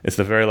this. It's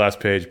the very last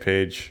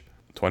page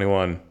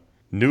 21.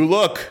 New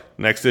look,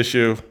 next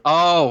issue.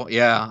 Oh,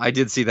 yeah, I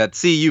did see that.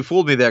 See, you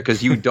fooled me there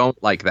because you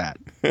don't like that.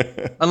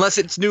 Unless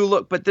it's new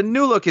look, but the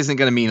new look isn't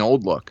going to mean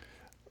old look.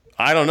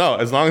 I don't know.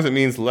 As long as it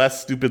means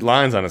less stupid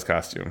lines on his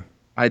costume.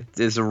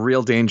 There's a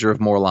real danger of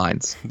more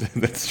lines.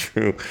 That's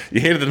true.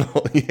 You hated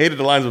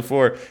the lines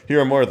before. Here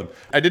are more of them.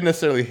 I didn't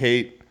necessarily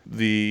hate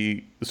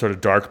the sort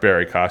of dark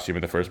Barry costume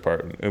in the first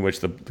part, in which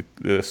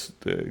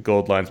the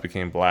gold lines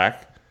became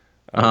black.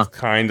 It's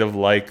kind of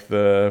like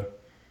the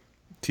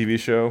TV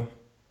show.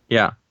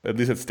 Yeah. At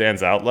least it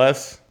stands out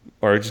less.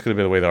 Or it just could have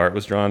been the way the art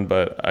was drawn.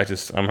 But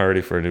I'm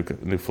ready for a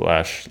new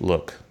Flash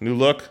look. New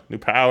look, new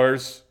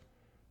powers,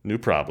 new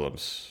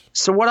problems.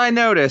 So what I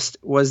noticed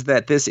was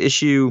that this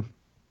issue,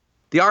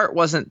 the art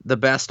wasn't the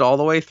best all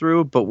the way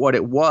through, but what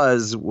it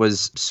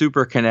was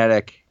super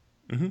kinetic.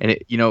 Mm-hmm. And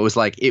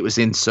it was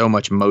in so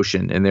much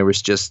motion, and it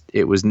was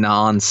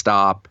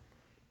nonstop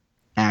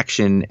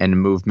action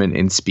and movement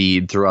and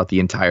speed throughout the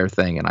entire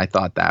thing. And I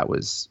thought that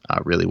was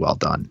really well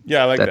done.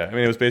 Yeah, I like that. I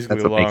mean, it was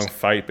basically a long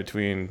fight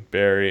between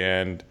Barry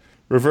and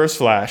Reverse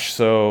Flash.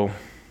 So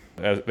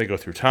as they go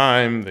through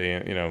time,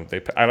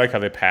 I like how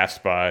they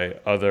passed by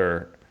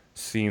other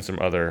scenes from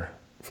other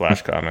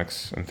Flash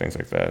comics and things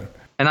like that.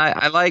 And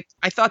I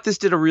thought this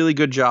did a really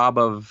good job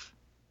of.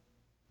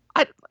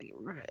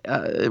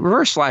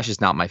 Reverse Flash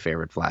is not my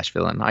favorite Flash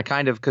villain.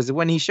 Because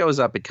when he shows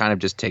up, it kind of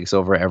just takes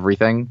over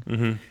everything.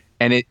 Mm-hmm.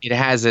 And it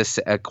has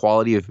a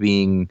quality of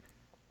being,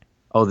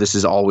 this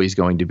is always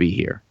going to be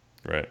here.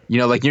 Right.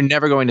 You're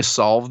never going to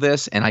solve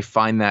this, and I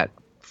find that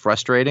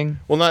frustrating.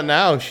 Well, not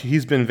now.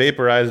 He's been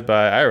vaporized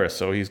by Iris,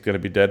 so he's going to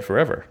be dead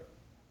forever.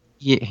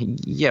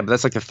 Yeah, but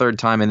that's like the third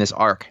time in this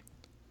arc.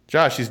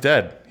 Josh, he's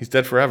dead. He's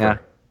dead forever. Yeah,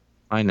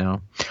 I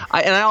know.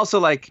 I also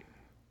like...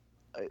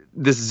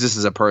 This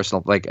is a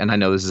personal, and I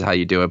know this is how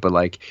you do it, but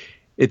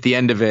at the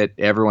end of it,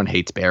 everyone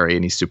hates Barry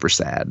and he's super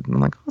sad. And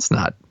I'm like, that's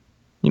not,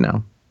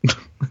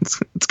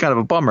 it's kind of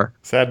a bummer.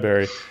 Sad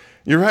Barry.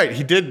 You're right.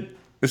 He did.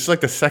 This is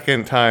like the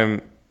second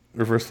time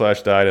Reverse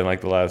Flash died in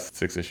the last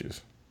 6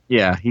 issues.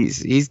 Yeah,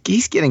 he's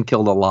getting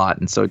killed a lot,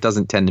 and so it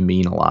doesn't tend to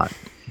mean a lot.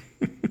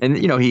 And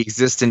he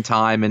exists in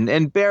time,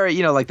 and Barry,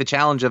 the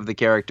challenge of the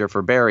character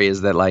for Barry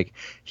is that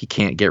he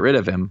can't get rid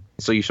of him,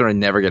 so you sort of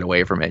never get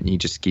away from it, and he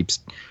just keeps.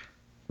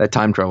 That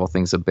time travel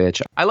thing's a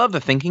bitch. I love the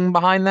thinking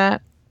behind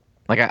that.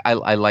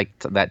 I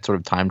liked that sort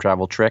of time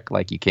travel trick.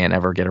 You can't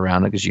ever get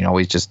around it because you can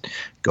always just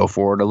go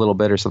forward a little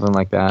bit or something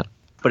like that.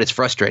 But it's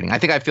frustrating. I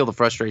think I feel the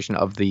frustration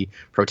of the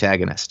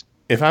protagonist.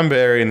 If I'm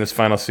Barry in this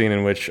final scene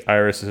in which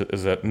Iris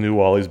is at New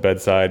Wally's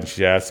bedside and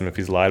she asks him if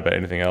he's lied about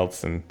anything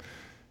else and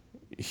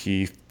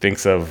he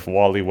thinks of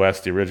Wally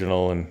West, the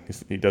original, and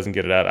he doesn't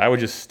get it out, I would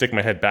just stick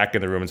my head back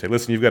in the room and say,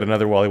 listen, you've got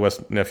another Wally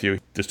West nephew.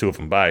 There's 2 of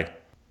them. Bye.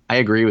 I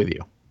agree with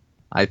you.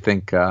 I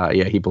think,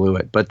 he blew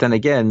it. But then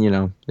again, you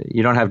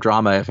don't have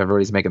drama if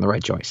everybody's making the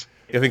right choice.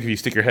 I think if you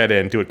stick your head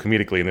in, do it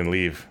comedically, and then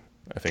leave,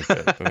 I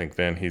think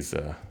then he's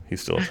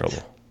still in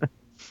trouble.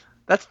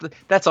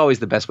 That's always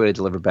the best way to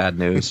deliver bad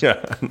news.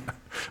 Yeah,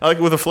 I like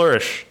it with a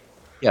flourish.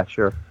 Yeah,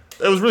 sure.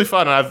 It was really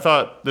fun, and I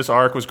thought this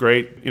arc was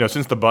great.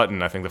 Since the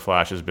button, I think the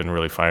Flash has been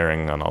really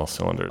firing on all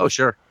cylinders. Oh,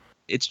 sure.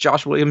 It's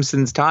Josh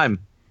Williamson's time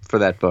for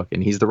that book,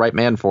 and he's the right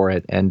man for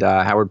it. And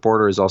Howard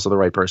Porter is also the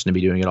right person to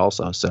be doing it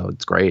also, so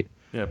it's great.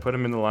 Yeah, put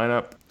him in the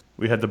lineup.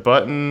 We had the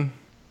button,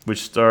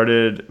 which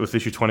started with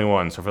issue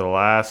 21. So for the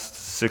last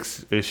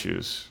 6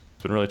 issues,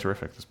 it's been really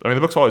terrific. The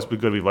book's always been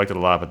good. We've liked it a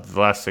lot, but the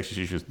last 6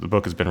 issues, the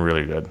book has been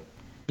really good.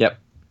 Yep.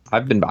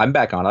 I'm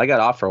back on it. I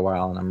got off for a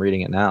while, and I'm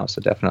reading it now, so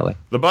definitely.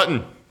 The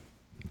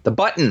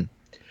button.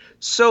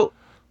 So,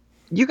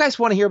 you guys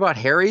want to hear about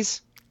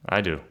Harry's? I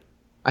do.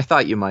 I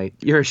thought you might.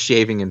 You're a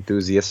shaving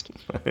enthusiast.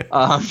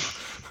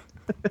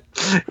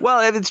 Well,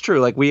 it's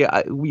true.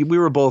 We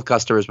were both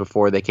customers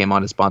before they came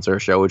on to sponsor our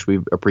show, which we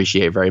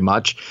appreciate very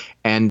much.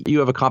 And you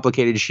have a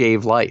complicated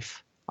shave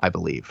life, I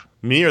believe.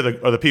 Me or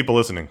the people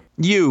listening?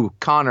 You,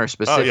 Connor,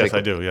 specifically. Oh, yes,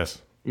 I do,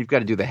 yes. You've got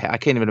to do the head. I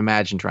can't even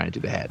imagine trying to do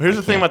the head. Here's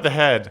the thing about the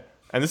head,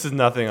 and this is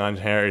nothing on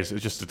Harry's,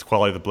 it's just the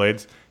quality of the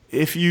blades.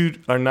 If you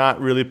are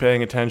not really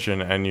paying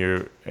attention and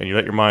you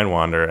let your mind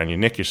wander and you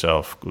nick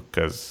yourself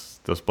because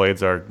those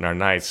blades are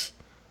nice,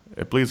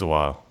 it bleeds a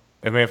while.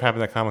 It may have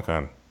happened at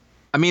Comic-Con.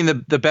 I mean,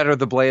 the better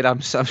the blade,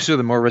 I'm sure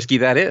the more risky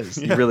that is.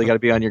 Yeah. You really got to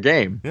be on your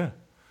game. Yeah.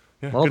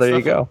 Well, there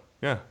you go.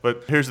 Yeah,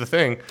 but here's the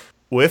thing.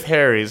 With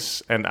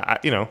Harry's, and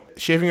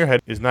shaving your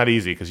head is not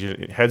easy because your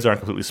heads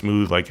aren't completely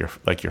smooth like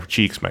your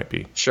cheeks might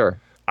be. Sure.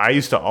 I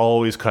used to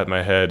always cut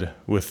my head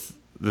with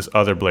this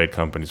other blade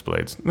company's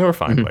blades. They were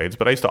fine blades,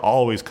 but I used to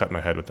always cut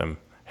my head with them.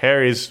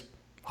 Harry's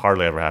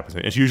hardly ever happens.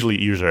 It's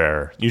usually user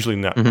error. Usually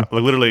not.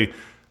 Literally,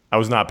 I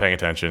was not paying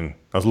attention.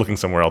 I was looking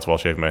somewhere else while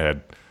shaving my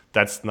head.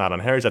 That's not on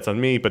Harry's, that's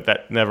on me, but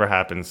that never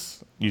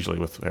happens usually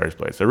with Harry's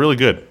blades. They're really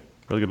good.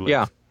 Really good blades.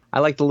 Yeah. I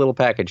like the little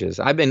packages.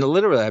 I've been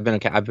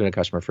a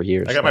customer for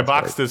years. I got my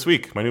box this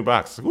week, my new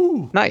box.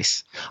 Ooh.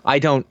 Nice. I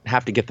don't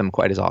have to get them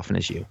quite as often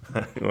as you.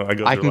 Well,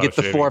 I can get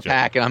the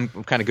 4-pack and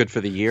I'm kind of good for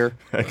the year.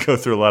 I go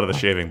through a lot of the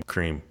shaving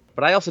cream.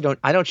 But I also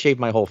don't shave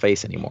my whole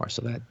face anymore,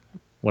 so that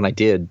when I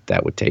did,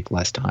 that would take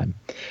less time.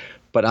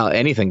 But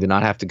anything to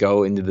not have to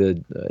go into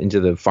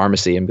the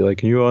pharmacy and be like,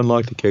 "Can you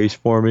unlock the case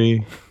for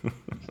me?"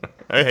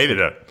 I hated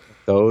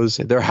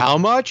it. They're how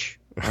much?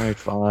 All right,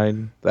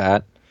 fine.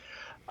 That.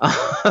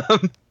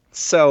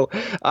 So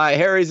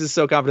Harry's is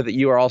so confident that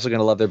you are also going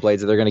to love their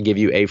blades that they're going to give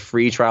you a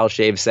free trial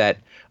shave set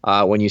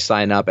when you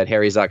sign up at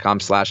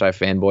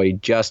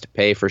harrys.com/ifanboy. Just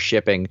pay for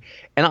shipping.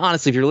 And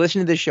honestly, if you're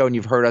listening to this show and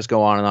you've heard us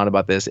go on and on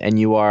about this, and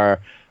you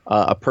are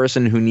a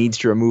person who needs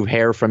to remove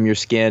hair from your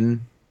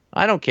skin,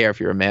 I don't care if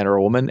you're a man or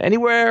a woman,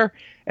 anywhere,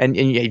 and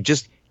you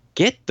just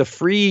get the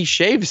free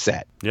shave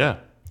set. Yeah,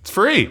 it's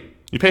free.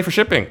 You pay for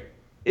shipping.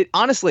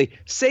 Honestly,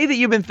 say that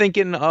you've been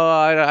thinking,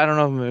 I don't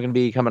know if I'm going to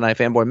become an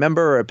iFanboy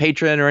member or a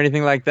patron or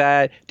anything like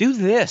that. Do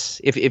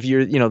this. If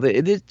you're,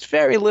 it's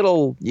very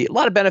little, a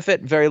lot of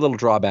benefit, very little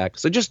drawback.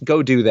 So just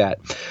go do that.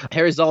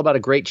 Harry's is all about a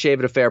great shave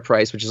at a fair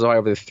price, which is why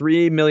over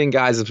 3 million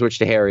guys have switched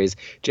to Harry's.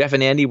 Jeff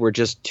and Andy were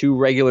just two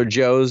regular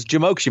Joes,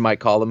 jamokes you might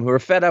call them, who are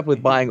fed up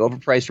with buying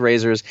overpriced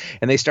razors,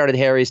 and they started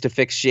Harry's to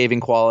fix shaving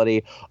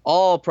quality.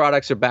 All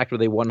products are backed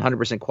with a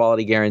 100%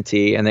 quality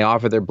guarantee, and they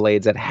offer their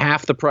blades at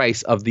half the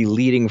price of the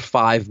leading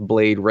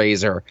 5-blade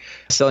razor,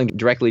 selling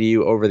directly to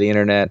you over the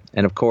internet.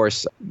 And of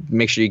course,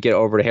 make sure you get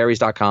over to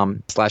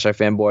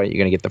harrys.com/ifanboy. You're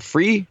going to get the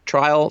free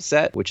trial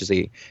set, which is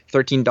a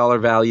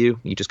 $13 value.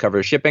 You just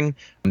cover shipping.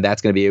 And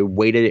that's going to be a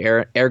weighted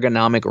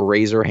ergonomic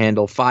razor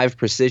handle, 5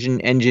 precision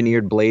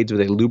engineered blades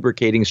with a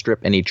lubricating strip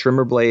and a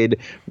trimmer blade,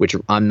 which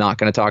I'm not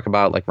going to talk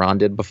about like Ron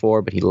did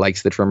before, but he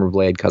likes the trimmer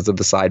blade because of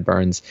the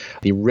sideburns.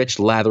 The rich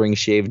lathering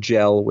shave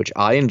gel, which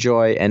I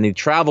enjoy, and the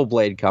travel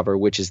blade cover,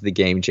 which is the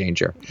game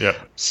changer. Yep.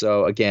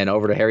 So again,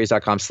 over to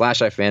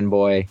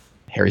harrys.com/ifanboy,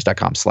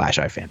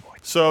 harrys.com/ifanboy.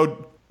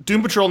 So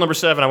Doom Patrol number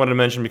 7 I wanted to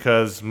mention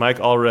because Mike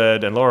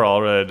Allred and Laura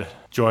Allred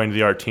joined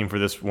the art team for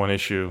this one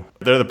issue.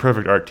 They're the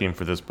perfect art team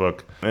for this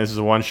book. And this is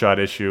a one-shot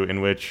issue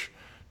in which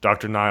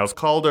Dr. Niles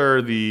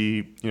Calder,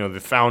 the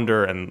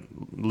founder and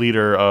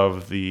leader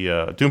of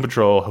the Doom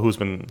Patrol, who's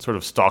been sort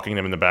of stalking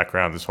them in the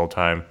background this whole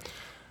time,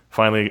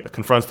 finally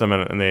confronts them,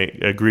 and they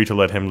agree to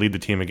let him lead the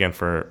team again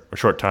for a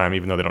short time,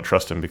 even though they don't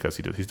trust him because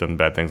he's done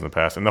bad things in the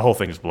past. And the whole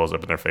thing just blows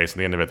up in their face. At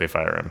the end of it, they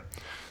fire him.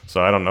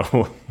 So I don't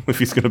know if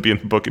he's going to be in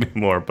the book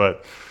anymore,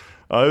 but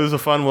it was a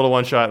fun little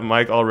one-shot.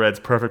 Mike Allred's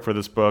perfect for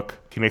this book.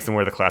 He makes them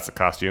wear the classic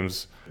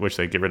costumes, which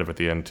they get rid of at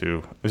the end,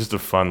 too. It's just a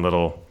fun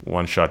little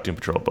one-shot Doom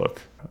Patrol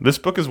book. This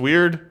book is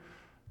weird,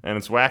 and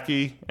it's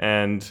wacky,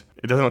 and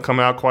it doesn't come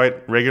out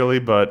quite regularly,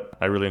 but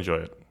I really enjoy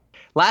it.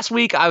 Last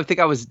week, I think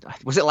was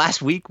it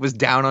last week? Was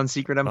down on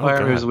Secret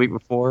Empire. It was the week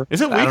before.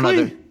 Is it weekly? I don't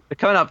know. They're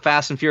coming up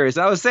fast and furious.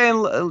 I was saying,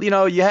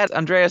 you had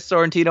Andreas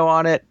Sorrentino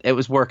on it. It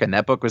was working.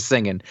 That book was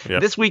singing.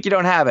 Yep. This week, you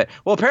don't have it.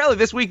 Well, apparently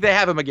this week they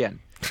have him again.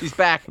 He's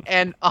back.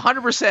 And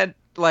 100%,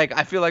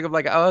 I feel like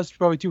I was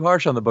probably too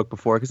harsh on the book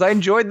before because I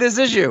enjoyed this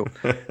issue.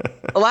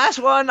 The last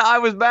one I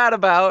was mad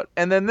about.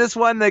 And then this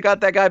one, they got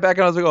that guy back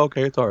and I was like,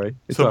 okay, it's all right.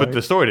 But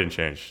the story didn't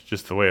change,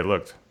 just the way it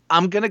looked.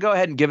 I'm going to go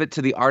ahead and give it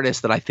to the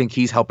artist that I think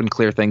he's helping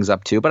clear things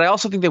up too. But I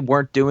also think they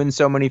weren't doing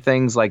so many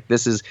things like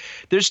there's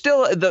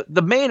still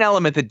the main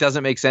element that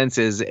doesn't make sense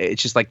is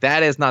it's just like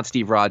that is not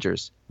Steve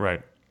Rogers.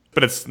 Right.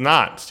 But it's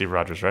not Steve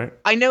Rogers, right?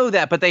 I know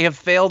that, but they have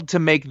failed to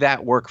make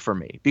that work for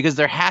me because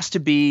there has to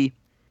be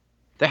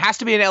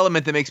an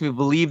element that makes me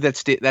believe that's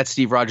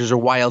Steve Rogers, or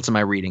why else am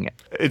I reading it?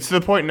 It's to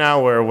the point now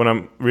where when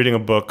I'm reading a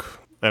book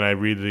and I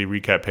read the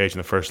recap page and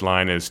the first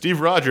line is Steve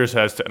Rogers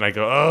has to, and I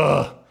go,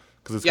 ugh.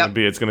 Because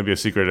it's gonna be a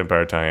Secret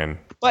Empire tie-in.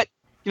 But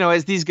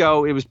as these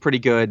go, it was pretty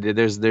good.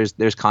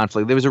 There's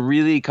conflict. There was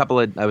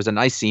a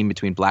nice scene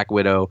between Black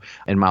Widow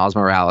and Miles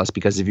Morales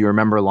because if you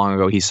remember long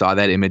ago, he saw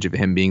that image of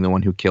him being the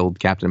one who killed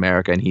Captain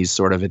America, and he's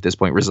sort of at this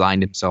point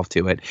resigned himself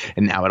to it.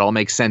 And now it all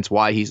makes sense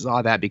why he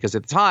saw that because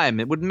at the time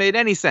it wouldn't have made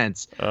any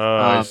sense. Oh,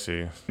 I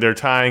see. They're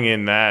tying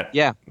in that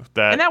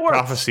that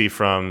prophecy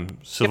from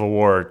Civil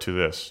War to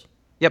this.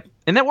 Yep,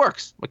 and that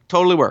works.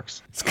 Totally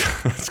works.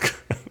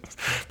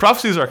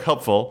 Prophecies are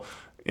helpful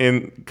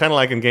in kind of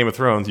like in Game of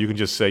Thrones. You can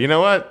just say, you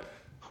know what?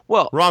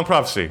 Well, wrong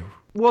prophecy.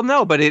 Well,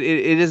 no, but it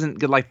isn't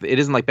good. It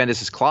isn't like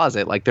Bendis'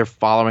 closet. Like they're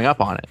following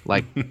up on it.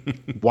 Like,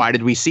 why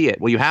did we see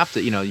it? Well, you have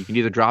to. You can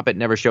either drop it,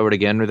 never show it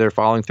again, or they're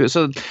following through.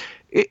 So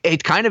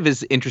it kind of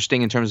is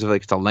interesting in terms of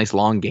it's a nice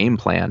long game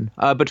plan.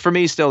 But for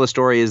me, still the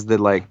story is that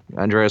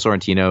Andrea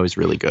Sorrentino is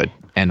really good,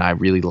 and I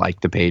really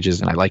like the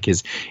pages, and I like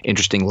his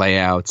interesting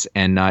layouts,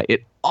 and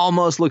it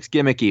almost looks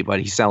gimmicky, but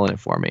he's selling it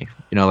for me.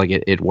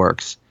 It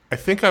works. I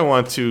think I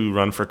want to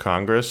run for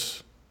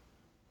Congress.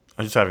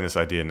 I'm just having this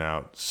idea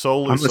now,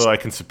 solely so I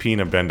can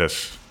subpoena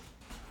Bendis.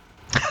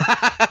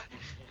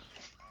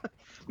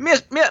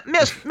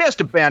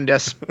 Mr.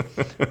 Bendis.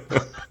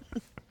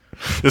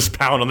 Just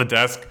pound on the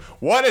desk.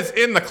 What is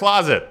in the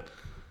closet?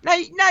 Now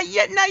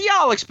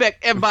y'all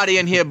expect everybody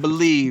in here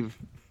believe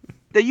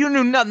that you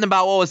knew nothing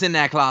about what was in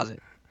that closet.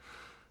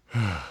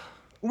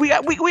 We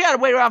got to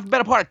wait around for the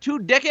better part of 2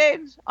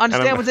 decades.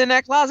 Understand what's in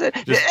that closet?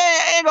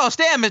 Ain't gonna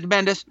stand, Mr.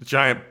 Bendis.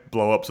 Giant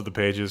blow-ups of the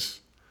pages.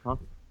 Huh?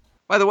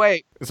 By the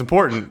way, it's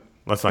important.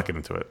 Let's not get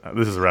into it.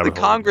 This is a rabbit hole.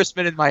 The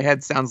congressman in my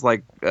head sounds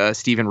like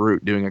Stephen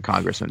Root doing a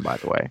congressman, by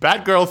the way.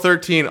 Batgirl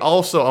 13,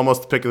 also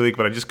almost the pick of the week,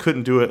 but I just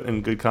couldn't do it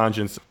in good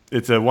conscience.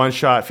 It's a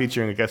one-shot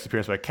featuring a guest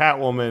appearance by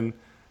Catwoman,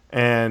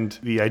 And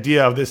the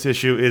idea of this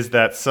issue is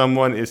that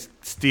someone is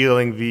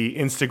stealing the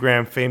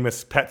Instagram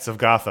famous pets of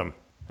Gotham.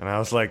 And I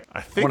was like,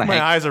 I think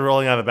my eyes are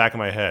rolling out of the back of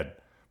my head.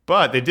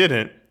 But they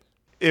didn't.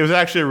 It was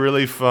actually a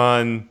really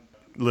fun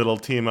little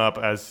team up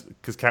because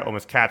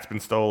Catwoman's cat's been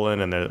stolen,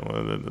 and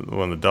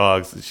one of the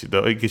dogs,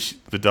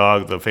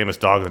 the famous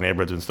dog of the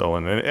neighborhood's been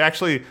stolen. And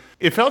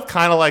it felt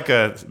kind of like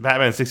a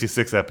Batman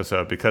 66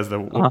 episode because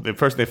the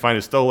person they find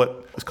who stole it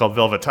is called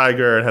Velvet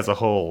Tiger and has a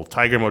whole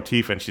tiger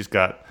motif, and she's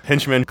got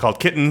henchmen called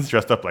kittens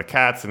dressed up like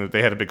cats, and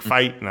they had a big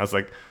fight. And I was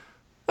like,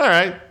 all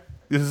right,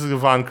 this is a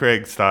Von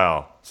Craig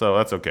style, so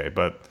that's okay.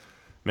 But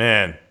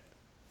man,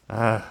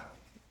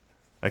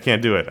 I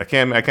can't do it. I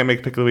can't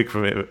make pick of the week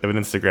from an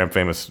Instagram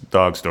famous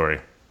dog story.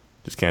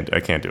 I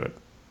can't do it.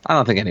 I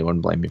don't think anyone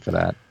would blame me for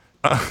that.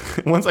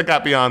 Once I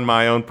got beyond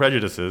my own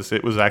prejudices,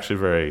 it was actually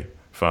very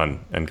fun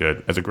and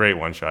good. It's a great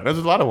one-shot. There's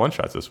a lot of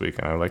one-shots this week,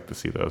 and I like to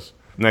see those.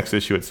 Next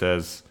issue, it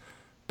says,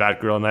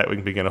 Batgirl and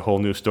Nightwing begin a whole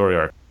new story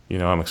arc.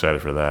 I'm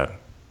excited for that.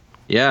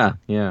 Yeah.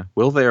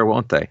 Will they or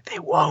won't they? They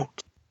won't.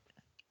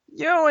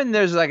 When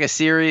there's like a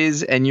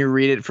series and you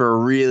read it for a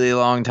really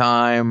long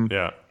time,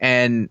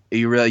 and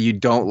you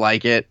don't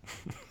like it,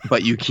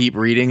 but you keep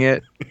reading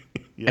it,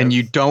 yes. And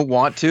you don't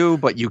want to,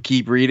 but you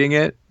keep reading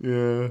it.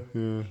 Yeah.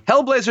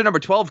 Hellblazer number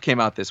 12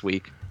 came out this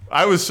week.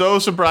 I was so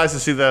surprised to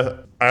see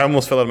that. I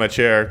almost fell out of my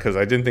chair because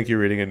I didn't think you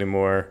were reading it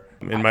anymore.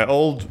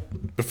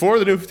 Before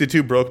the New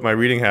 52 broke my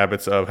reading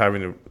habits of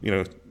having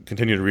to,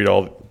 continue to read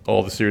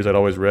all the series I'd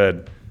always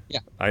read. Yeah,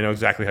 I know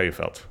exactly how you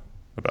felt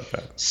about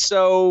that.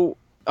 So.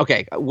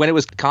 Okay, when it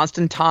was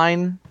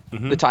Constantine,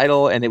 the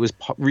title, and it was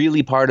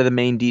really part of the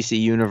main DC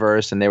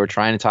universe, and they were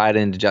trying to tie it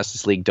into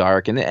Justice League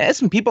Dark, and it had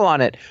some people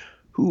on it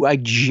who I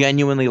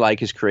genuinely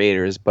like as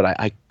creators, but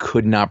I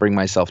could not bring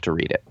myself to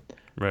read it.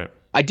 Right.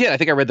 I did. I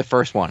think I read the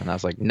first one, and I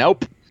was like,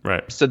 nope.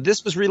 Right. So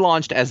this was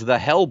relaunched as The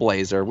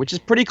Hellblazer, which is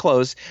pretty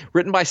close,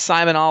 written by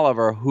Simon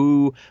Oliver,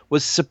 who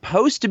was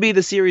supposed to be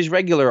the series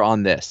regular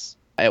on this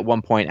at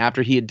one point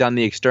after he had done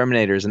The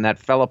Exterminators, and that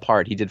fell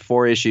apart. He did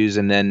 4 issues,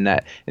 and then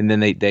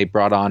they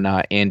brought on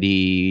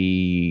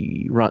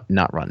Andy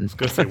not Runton.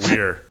 I was gonna say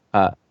Weir.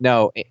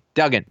 No,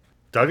 Duggan.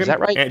 Duggan? Is that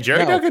right?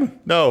 Jerry Duggan?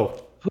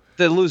 No.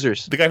 The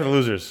Losers. The guy from The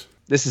Losers.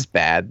 This is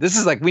bad. This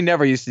is like we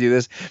never used to do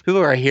this. People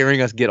are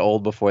hearing us get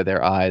old before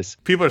their eyes.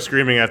 People are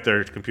screaming at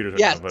their computers.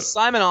 Yeah, but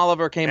Simon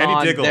Oliver came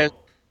on.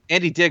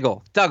 Andy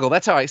Diggle. Dougal.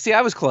 That's how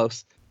I was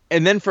close.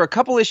 And then for a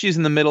couple issues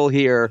in the middle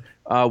here,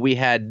 we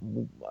had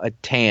a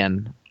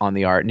tan on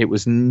the art, and it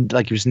was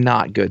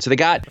not good. So they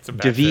got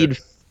David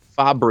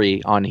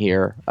Fabri on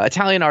here.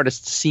 Italian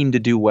artists seem to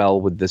do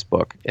well with this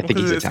book. I think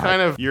he's Italian. It's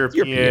kind of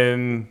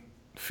European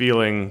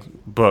feeling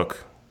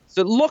book. So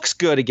it looks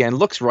good again,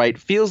 looks right,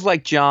 feels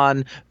like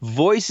John,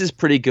 voice is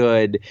pretty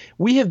good.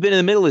 We have been in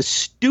the middle of this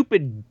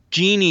stupid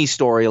genie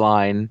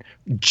storyline,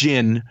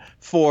 Jinn,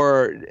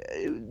 for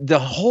the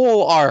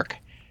whole arc,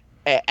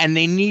 and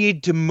they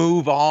need to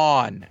move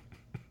on.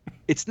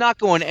 It's not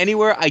going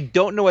anywhere. I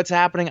don't know what's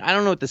happening. I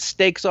don't know what the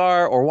stakes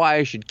are or why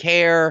I should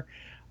care.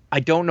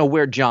 I don't know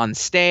where John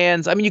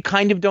stands. I mean, you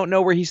kind of don't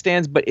know where he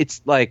stands, but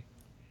it's like,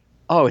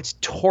 oh, it's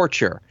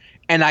torture,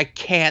 and I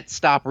can't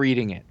stop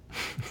reading it.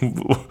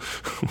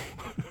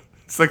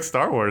 It's like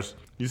Star Wars.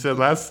 You said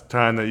last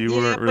time that you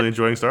weren't really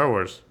enjoying Star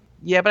Wars.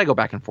 Yeah, but I go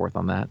back and forth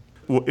on that.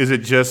 Well, is it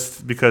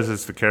just because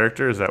it's the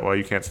character? Is that why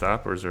you can't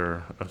stop, or is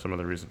there some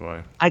other reason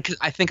why? I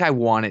think I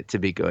want it to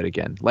be good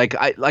again. Like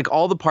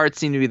all the parts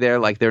seem to be there.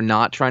 Like they're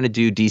not trying to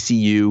do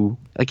DCU.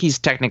 Like he's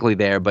technically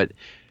there, but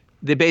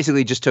they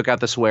basically just took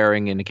out the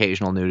swearing and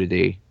occasional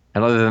nudity.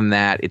 And other than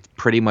that, it's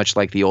pretty much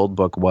like the old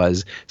book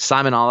was.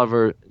 Simon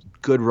Oliver,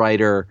 good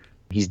writer.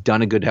 He's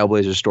done a good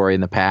Hellblazer story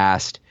in the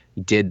past.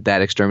 He did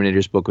that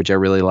Exterminators book, which I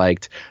really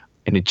liked,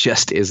 and it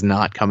just is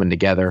not coming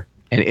together.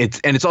 And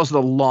it's also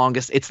the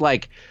longest. It's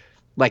like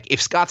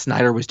if Scott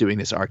Snyder was doing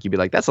this arc, you'd be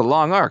like, "That's a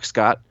long arc,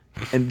 Scott,"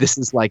 and this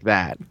is like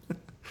that.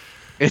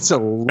 It's a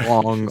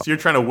long. So you're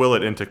trying to will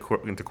it into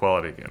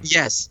quality again.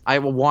 Yes,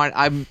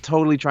 I'm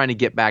totally trying to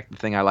get back the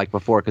thing I liked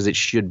before because it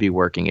should be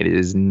working. It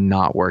is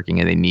not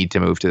working, and they need to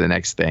move to the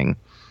next thing.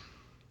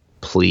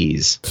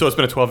 Please. So it's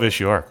been a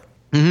 12-issue arc.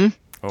 Mm-hmm.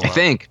 Oh, wow. I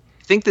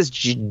think this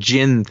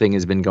Jinn thing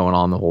has been going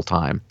on the whole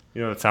time.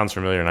 It sounds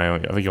familiar, and I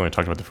think you only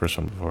talked about the first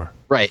one before.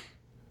 Right.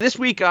 This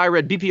week I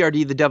read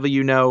BPRD The Devil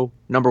You Know,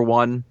 number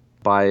 1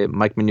 by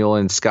Mike Mignola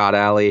and Scott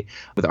Alley,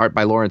 with art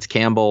by Lawrence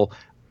Campbell.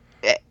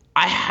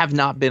 I have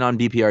not been on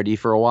BPRD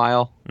for a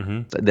while.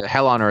 Mm-hmm. The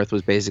Hell on Earth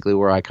was basically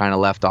where I kind of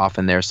left off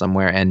in there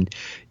somewhere, and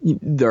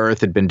the Earth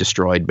had been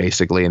destroyed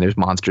basically, and there's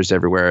monsters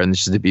everywhere, and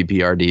this is the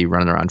BPRD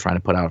running around trying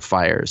to put out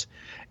fires.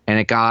 And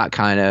it got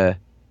kind of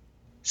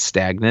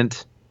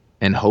stagnant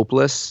and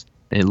hopeless,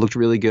 and it looked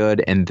really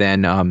good. And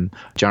then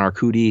John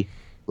Arcudi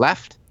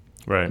left.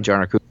 Right. And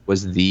John Arcudi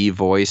was the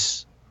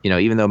voice.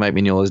 Even though Mike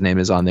Mignola's name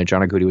is on there,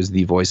 John Arcudi was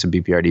the voice of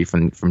BPRD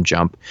from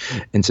Jump.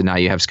 And so now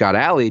you have Scott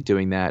Alley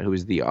doing that, who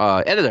is the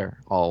editor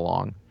all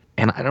along.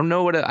 And I don't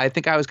know I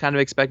think I was kind of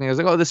expecting. I was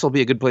like, oh, this will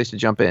be a good place to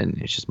jump in.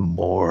 It's just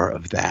more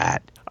of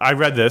that. I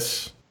read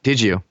this.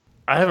 Did you?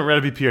 I haven't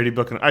read a BPRD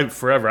book in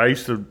forever. I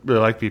used to really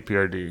like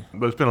BPRD,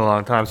 but it's been a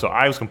long time, so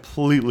I was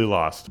completely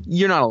lost.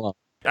 You're not alone.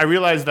 I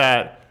realized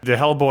that the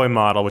Hellboy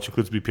model, which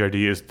includes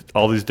BPRD, is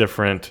all these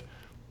different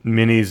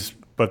minis,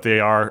 but they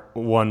are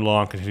one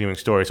long continuing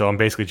story. So I'm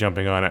basically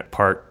jumping on at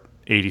part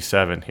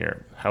 87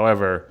 here.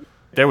 However,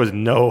 there was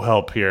no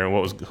help here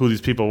in who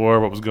these people were,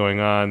 what was going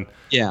on.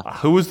 Yeah.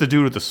 Who was the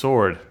dude with the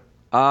sword?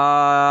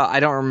 I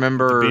don't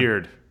remember. The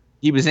beard.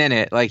 He was in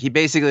it. Like, he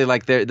basically,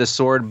 like, the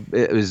sword,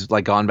 it was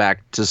like gone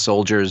back to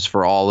soldiers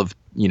for all of,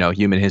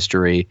 human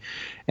history.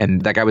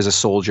 And that guy was a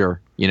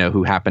soldier,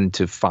 who happened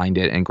to find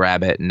it and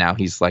grab it. And now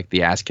he's like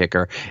the ass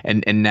kicker.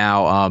 And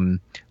now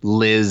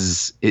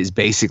Liz is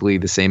basically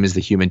the same as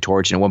the Human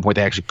Torch. And at one point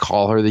they actually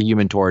call her the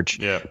Human Torch.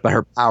 Yeah. But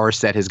her power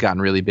set has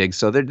gotten really big.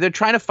 So they're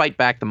trying to fight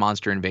back the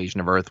monster invasion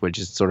of Earth, which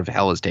is sort of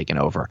hell has taken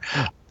over.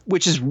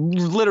 Which is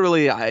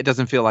literally, it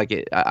doesn't feel like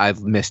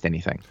I've missed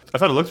anything. I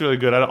thought it looked really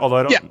good, although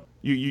I don't. Yeah.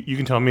 You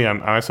can tell me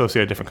I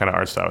associate a different kind of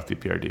art style with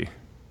DPRD.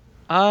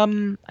 I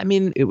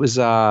mean, it was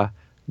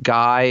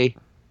Guy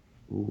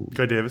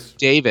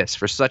Davis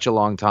for such a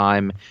long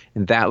time,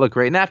 and that looked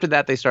great. And after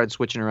that, they started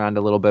switching around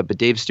a little bit. But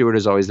Dave Stewart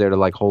is always there to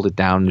like hold it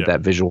down with that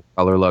visual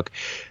color look.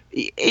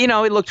 It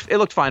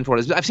looked fine for what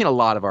it is. I've seen a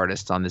lot of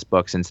artists on this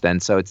book since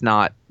then, so it's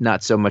not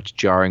so much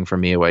jarring for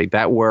me. Like,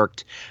 that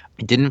worked.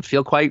 It didn't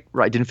feel quite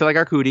right. It didn't feel like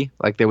Arcudi.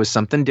 Like, there was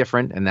something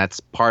different, and that's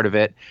part of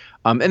it.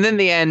 And then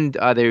the end,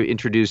 they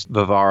introduced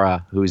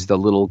Varvara, who's the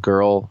little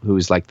girl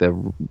who's like the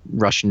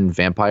Russian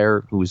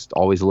vampire who's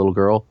always a little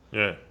girl.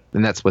 Yeah.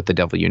 And that's what the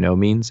devil you know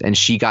means. And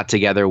she got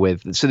together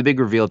with, so the big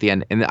reveal at the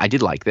end, and I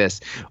did like this,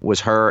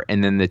 was her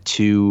and then the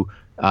two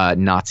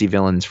Nazi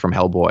villains from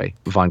Hellboy,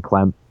 Von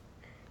Klemp.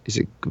 Is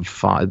it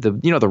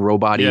the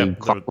robot-y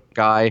clockwork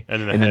guy?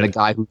 And then the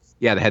guy who,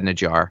 the head in a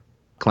jar.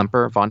 Von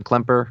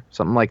Klemper,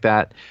 something like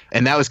that.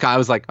 And that was I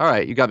was like, all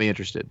right, you got me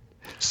interested.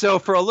 So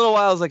for a little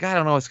while, I was like, I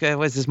don't know, is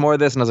this more of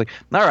this? And I was like,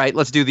 all right,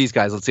 let's do these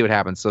guys. Let's see what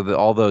happens. So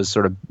all those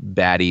sort of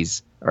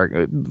baddies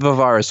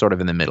Varvara is sort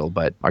of in the middle,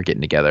 but are getting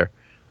together.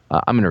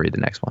 I'm going to read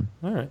the next one.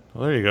 All right.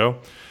 Well, there you go.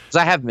 Because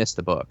I have missed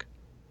the book.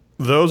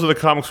 Those are the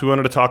comics we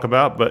wanted to talk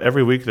about, but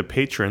every week the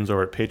patrons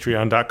over at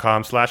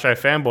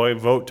patreon.com/ifanboy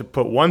vote to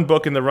put one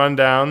book in the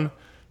rundown.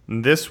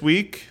 This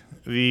week,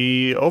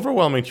 the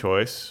overwhelming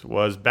choice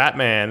was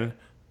Batman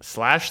 /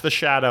 The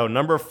Shadow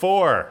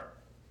 #4.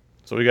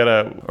 So we got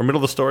our middle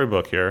of the story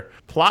book here.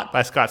 Plot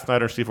by Scott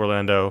Snyder and Steve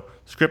Orlando.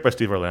 Script by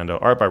Steve Orlando.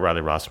 Art by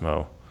Riley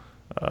Rossmo.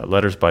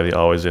 Letters by the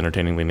always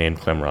entertainingly named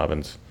Clem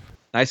Robbins.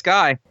 Nice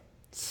guy.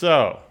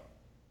 So.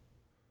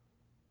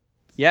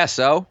 Yeah,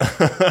 so?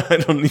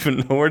 I don't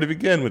even know where to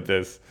begin with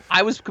this.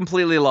 I was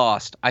completely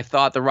lost. I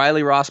thought the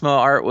Riley Rossmo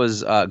art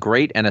was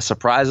great and a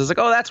surprise. I was like,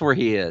 oh, that's where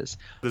he is.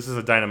 This is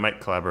a Dynamite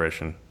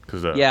collaboration.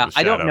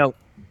 I don't know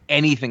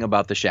anything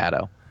about the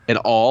Shadow at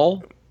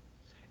all.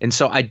 And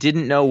so I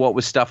didn't know what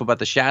was stuff about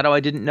the Shadow I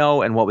didn't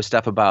know and what was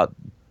stuff about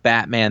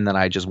Batman that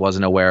I just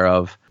wasn't aware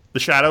of. The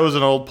Shadow is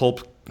an old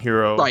pulp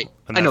hero. Right.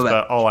 And that's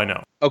about all I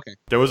know. Okay.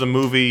 There was a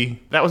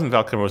movie. That wasn't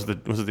Val Kilmer. Was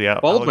it the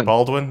Baldwin?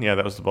 Baldwin? Yeah,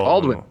 that was the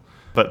Baldwin.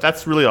 But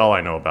that's really all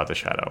I know about the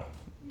Shadow.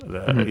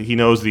 He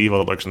knows the evil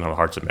that lurks in the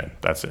hearts of men.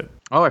 That's it.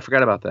 Oh, I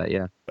forgot about that,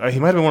 yeah. He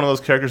might have been one of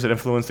those characters that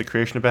influenced the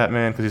creation of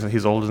Batman because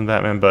he's older than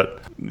Batman.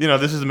 But,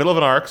 this is the middle of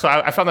an arc, so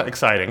I found that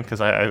exciting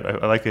because I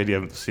like the idea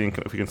of seeing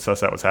if we can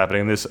suss out what's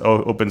happening. And this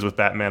opens with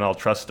Batman all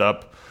trussed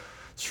up,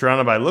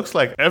 surrounded by, looks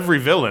like every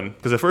villain.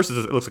 Because at first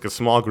it looks like a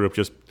small group,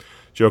 just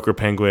Joker,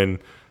 Penguin,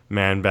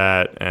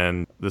 Man-Bat,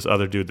 and this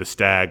other dude, the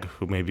Stag,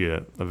 who may be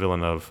a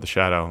villain of the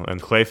Shadow,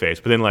 and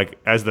Clayface. But then,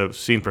 as the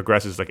scene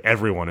progresses,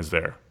 everyone is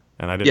there.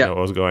 And I didn't know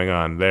what was going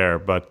on there.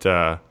 But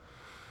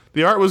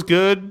the art was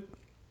good.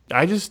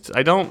 I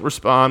don't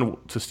respond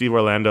to Steve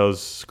Orlando's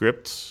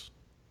scripts.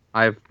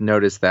 I've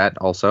noticed that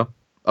also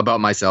about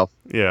myself.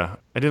 Yeah.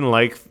 I didn't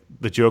like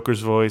the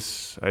Joker's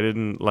voice. I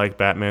didn't like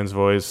Batman's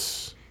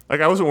voice.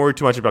 I wasn't worried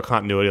too much about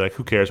continuity.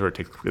 Who cares where it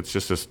takes? It's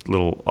just this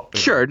little...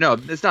 Sure, no,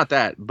 it's not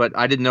that. But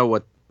I didn't know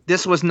what...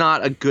 This was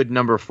not a good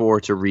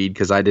 #4 to read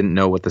because I didn't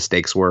know what the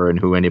stakes were and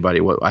who anybody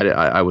was.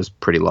 I was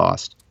pretty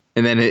lost.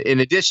 And then in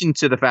addition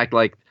to the fact,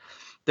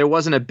 there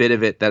wasn't a bit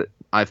of it that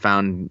I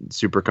found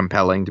super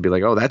compelling to be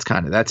like, oh,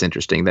 that's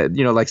interesting.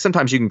 That,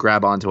 sometimes you can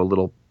grab onto a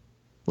little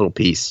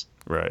piece.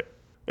 Right.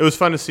 It was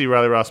fun to see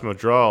Riley Rossmo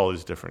draw all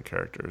these different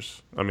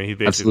characters. I mean, he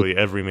basically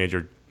every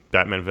major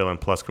Batman villain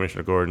plus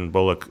Commissioner Gordon,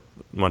 Bullock,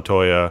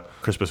 Montoya,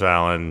 Crispus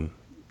Allen,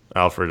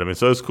 Alfred. I mean,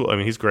 so it's cool. I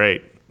mean, he's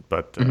great.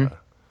 But do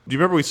you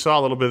remember we saw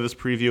a little bit of this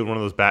preview in one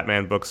of those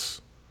Batman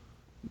books?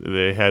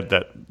 They had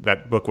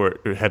that book where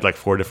it had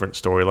 4 different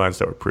storylines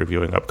that were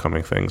previewing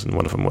upcoming things, and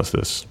one of them was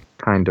this.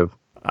 Kind of.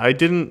 I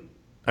don't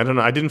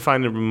know. I didn't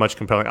find it much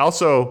compelling.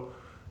 Also,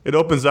 it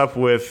opens up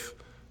with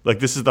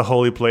this is the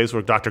holy place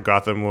where Dr.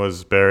 Gotham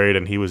was buried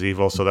and he was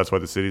evil, so that's why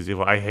the city's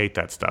evil. I hate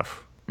that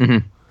stuff.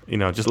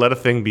 Mm-hmm. Just let a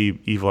thing be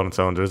evil on its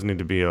own. There doesn't need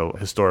to be a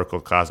historical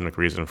cosmic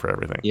reason for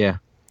everything. Yeah,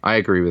 I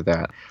agree with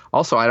that.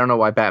 Also, I don't know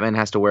why Batman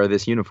has to wear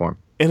this uniform.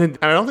 And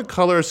I don't think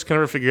colors can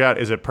ever figure out,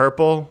 is it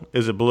purple?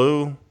 Is it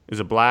blue? Is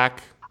it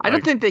black? I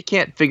don't think they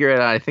can't figure it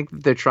out. I think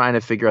that they're trying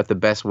to figure out the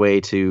best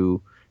way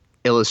to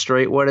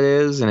illustrate what it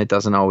is, and it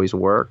doesn't always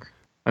work.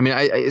 I mean,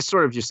 it's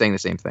sort of just saying the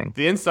same thing.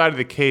 The inside of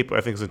the cape,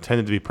 I think, is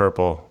intended to be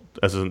purple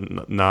as a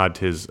nod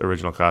to his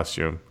original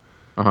costume.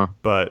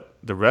 But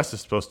the rest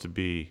is supposed to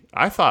be,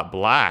 I thought,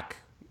 black.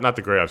 Not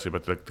the gray, obviously,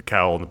 but the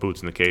cowl and the boots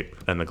and the cape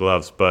and the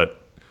gloves.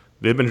 But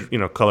they've been,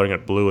 coloring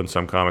it blue in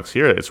some comics.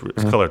 Here, it's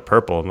colored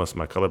purple, unless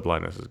my color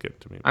blindness is getting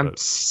to me. I'm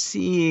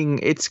seeing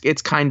it's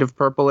kind of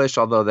purplish,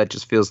 although that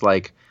just feels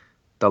like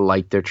the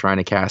light they're trying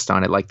to cast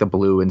on it. Like the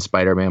blue in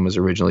Spider-Man was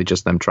originally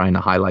just them trying to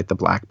highlight the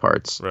black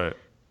parts. Right.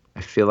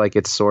 I feel like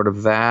it's sort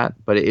of that,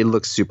 but it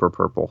looks super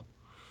purple.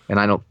 And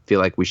I don't feel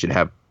like we should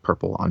have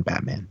purple on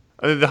Batman.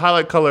 I mean, the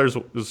highlight colors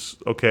is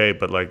okay,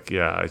 but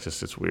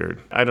it's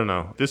weird. I don't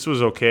know. This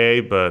was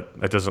okay, but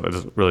it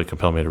doesn't really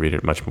compel me to read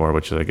it much more,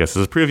 which I guess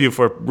is a preview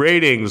for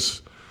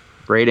ratings.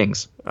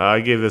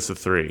 I gave this a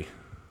 3.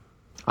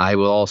 I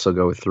will also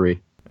go with 3.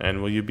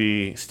 And will you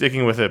be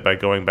sticking with it by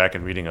going back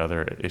and reading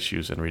other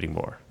issues and reading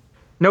more?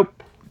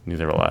 Nope.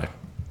 Neither will I.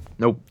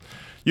 Nope.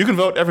 You can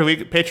vote every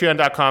week at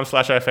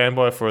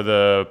patreon.com/ifanboy for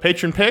the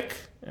patron pick,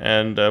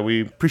 and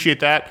we appreciate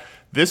that.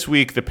 This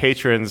week, the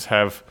patrons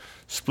have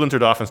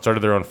splintered off and started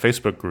their own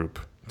Facebook group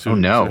to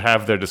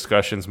have their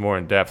discussions more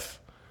in depth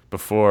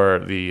before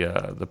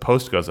the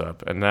post goes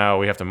up, and now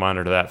we have to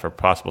monitor that for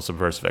possible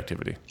subversive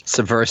activity.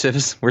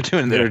 Subversives?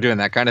 They're doing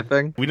that kind of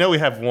thing? We know we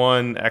have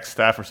one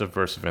ex-staffer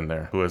subversive in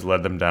there who has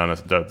led them down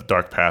a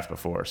dark path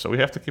before, so we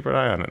have to keep an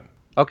eye on it.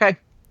 Okay.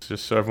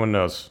 Just so everyone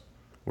knows,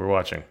 we're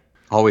watching.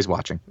 Always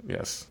watching.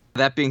 Yes.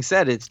 That being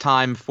said, it's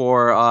time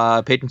for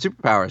Patron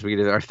Superpowers. We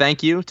give our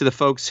thank you to the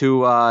folks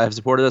who have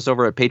supported us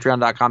over at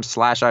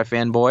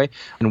patreon.com/ifanboy,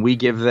 and we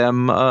give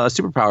them a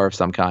superpower of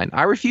some kind.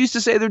 I refuse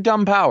to say they're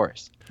dumb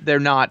powers. They're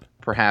not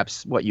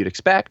perhaps what you'd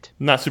expect.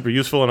 Not super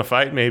useful in a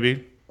fight,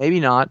 maybe. Maybe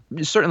not.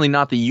 Certainly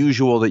not the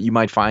usual that you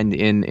might find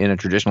in a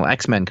traditional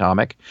X-Men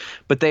comic,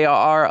 but they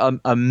are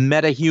a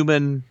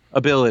meta-human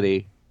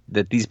ability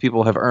that these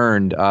people have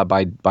earned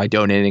by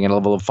donating at a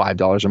level of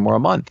 $5 or more a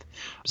month.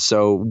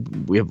 So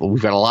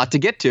we've got a lot to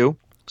get to.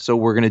 So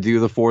we're going to do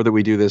the 4 that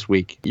we do this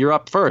week. You're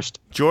up first.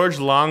 George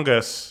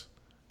Longus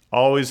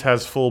always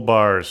has full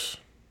bars.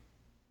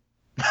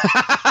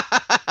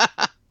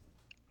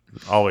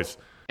 Always.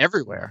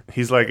 Everywhere.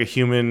 He's like a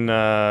human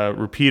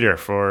repeater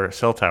for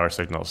cell tower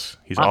signals.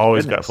 He's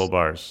always got full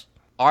bars.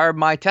 Are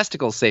my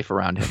testicles safe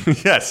around him?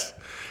 Yes.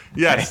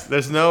 Okay.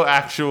 There's no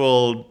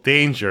actual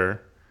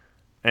danger.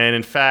 And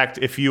in fact,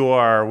 if you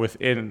are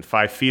within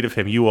 5 feet of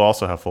him, you will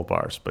also have full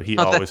bars. But he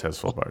always has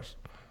full bars.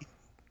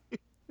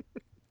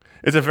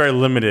 It's a very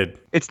limited.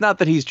 It's not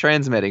that he's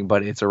transmitting,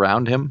 but it's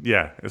around him.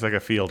 Yeah, it's like a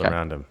field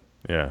around him.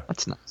 Yeah.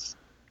 That's nice.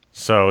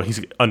 So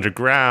he's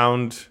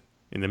underground,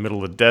 in the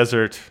middle of the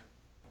desert,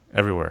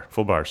 everywhere.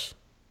 Full bars.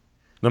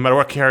 No matter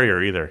what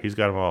carrier either. He's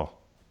got them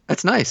all.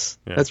 That's nice.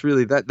 Yeah. That's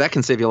really that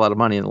can save you a lot of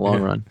money in the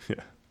long run. Yeah.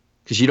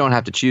 Because you don't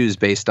have to choose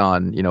based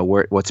on,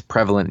 what's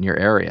prevalent in your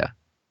area.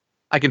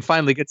 I can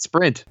finally get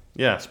Sprint.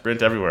 Yeah,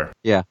 Sprint everywhere.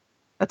 Yeah,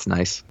 that's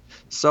nice.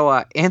 So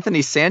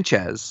Anthony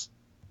Sanchez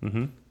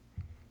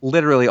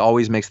literally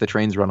always makes the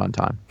trains run on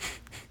time.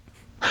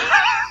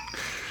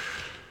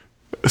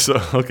 So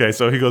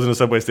he goes in a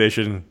subway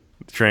station,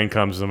 the train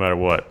comes no matter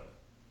what.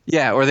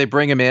 Yeah, or they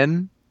bring him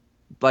in,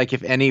 like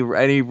if any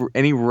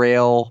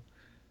rail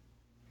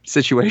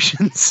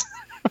situations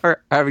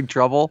are having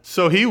trouble.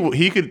 So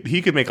he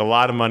could make a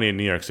lot of money in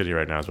New York City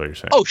right now, is what you're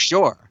saying. Oh,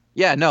 sure.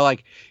 Yeah, no,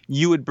 like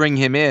you would bring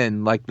him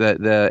in, like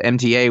the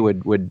MTA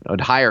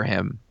would hire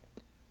him,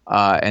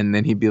 and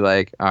then he'd be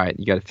like, "All right,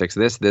 you got to fix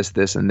this,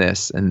 and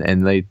this,"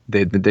 and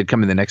they'd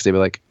come in the next day, be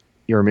like,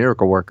 "You're a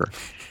miracle worker."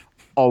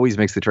 Always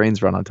makes the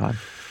trains run on time,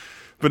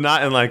 but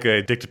not in like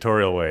a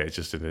dictatorial way. It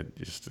just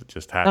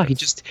happens. No,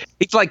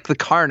 he's like the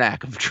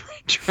Karnak of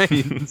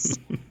trains.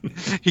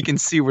 He can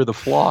see where the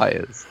flaw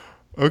is.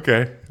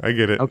 Okay, I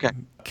get it. Okay,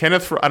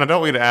 Kenneth, and I don't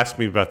want you to ask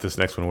me about this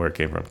next one where it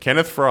came from.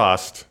 Kenneth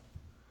Frost.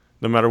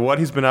 No matter what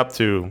he's been up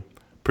to,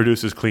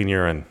 produces clean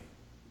urine.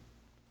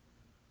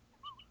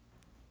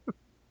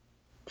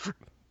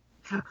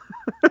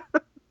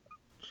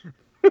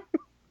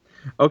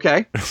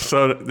 Okay.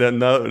 So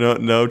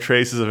no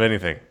traces of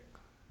anything.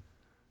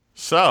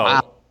 So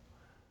wow.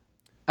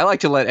 I like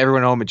to let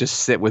everyone home and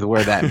just sit with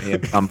where that may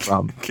have come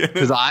from,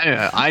 because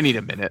I need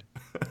a minute.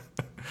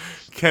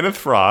 Kenneth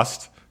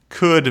Frost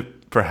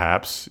could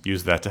perhaps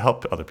use that to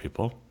help other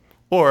people,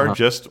 or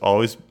just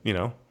always,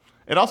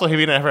 And also, he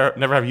may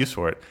never have use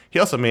for it. He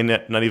also may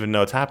not even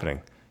know it's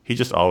happening. He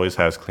just always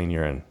has clean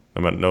urine.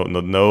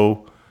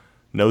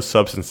 No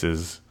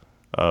substances,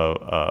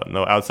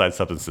 no outside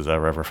substances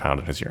are ever found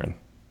in his urine.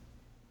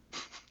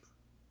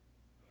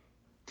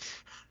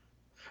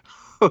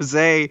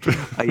 Jose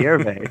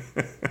Ayerbe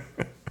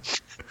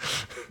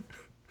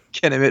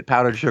can emit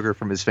powdered sugar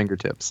from his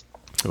fingertips.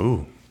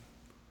 Ooh.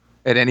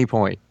 At any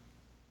point.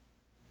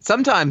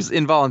 Sometimes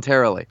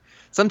involuntarily.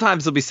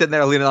 Sometimes he'll be sitting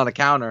there leaning on a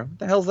counter. What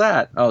the hell's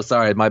that? Oh,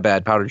 sorry, my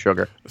bad. Powdered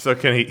sugar. So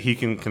can he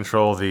can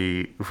control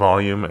the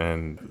volume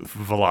and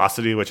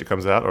velocity at which it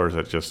comes out, or is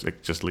it just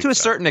leaks To a out?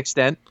 certain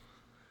extent.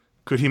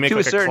 Could he make to a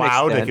like a certain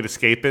cloud extent. they could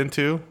escape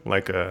into,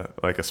 like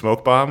a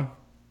smoke bomb?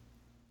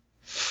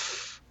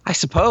 I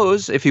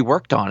suppose if he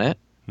worked on it,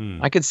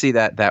 I could see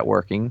that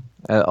working.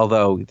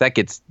 Although that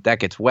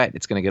gets wet,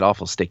 it's going to get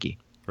awful sticky.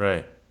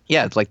 Right.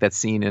 Yeah, it's like that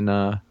scene in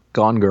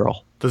Gone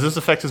Girl. Does this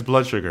affect his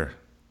blood sugar?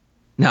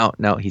 No,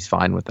 he's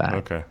fine with that.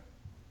 Okay.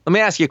 Let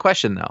me ask you a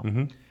question though.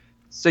 Mm-hmm.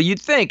 So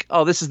you'd think,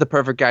 oh, this is the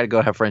perfect guy to go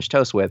have French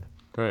toast with.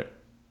 Right.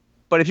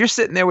 But if you're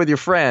sitting there with your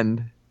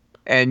friend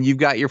and you've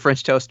got your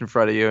French toast in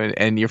front of you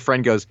and your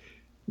friend goes,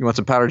 you want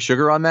some powdered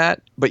sugar on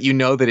that? But you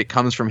know that it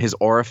comes from his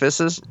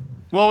orifices.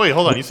 Well, wait,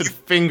 hold on. You said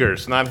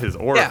fingers, not his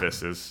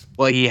orifices.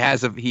 Well, he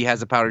has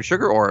a powdered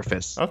sugar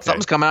orifice. Okay.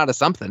 Something's coming out of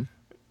something.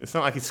 It's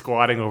not like he's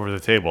squatting over the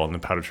table and the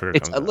powdered sugar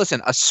It's comes out.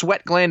 listen, a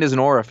sweat gland is an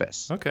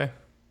orifice. Okay.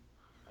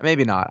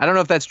 Maybe not. I don't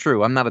know if that's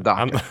true. I'm not a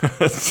doctor.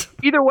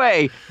 Either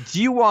way,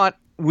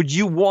 would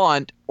you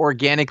want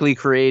organically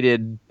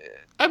created,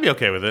 I'd be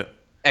okay with it.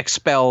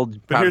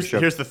 expelled But powdered sugar?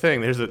 here's the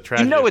thing. Here's the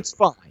tragedy. You know it's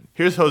fine.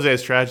 Here's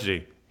Jose's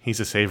tragedy. He's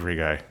a savory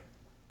guy.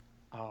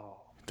 Oh.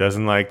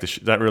 Doesn't like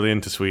not really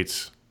into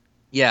sweets.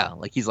 Yeah,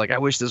 like he's like, I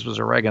wish this was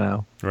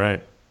oregano.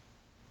 Right.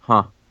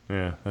 Huh.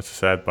 Yeah, that's the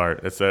sad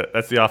part.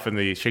 That's often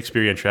the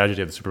Shakespearean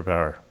tragedy of the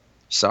superpower.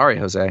 Sorry,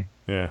 Jose.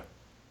 Yeah.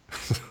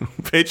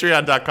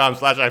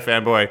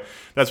 Patreon.com/ifanboy.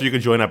 That's where you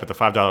can join up at the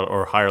 $5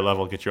 or higher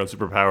level, get your own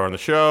superpower on the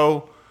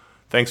show.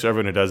 Thanks to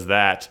everyone who does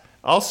that.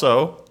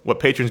 Also,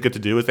 what patrons get to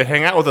do is they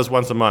hang out with us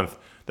once a month.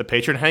 The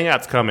Patron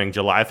Hangout's coming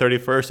July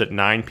 31st at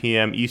 9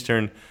 p.m.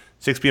 Eastern,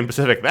 6 p.m.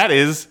 Pacific. That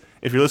is,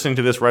 if you're listening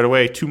to this right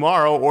away,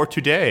 tomorrow or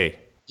today.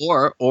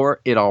 Or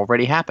it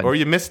already happened. Or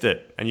you missed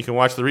it, and you can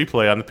watch the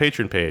replay on the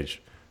Patreon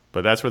page.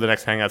 But that's where the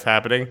next Hangout's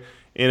happening.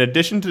 In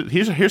addition to,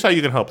 here's how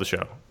you can help the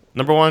show.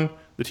 Number one,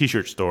 the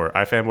t-shirt store,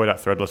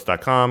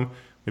 ifanboy.threadless.com.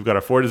 We've got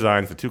our 4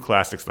 designs, the 2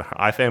 classics, the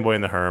iFanboy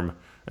and the Herm,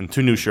 and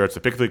 2 new shirts,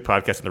 the Pick of the Week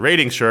podcast and the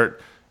Ratings shirt.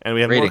 And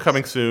we have more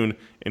coming soon.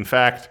 In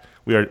fact,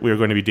 we are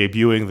going to be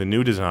debuting the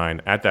new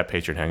design at that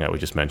Patreon Hangout we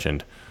just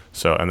mentioned.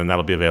 So, and then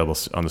that'll be available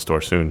on the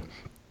store soon.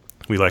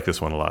 We like this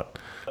one a lot.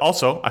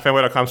 Also,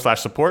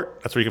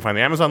 ifanboy.com/support. That's where you can find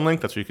the Amazon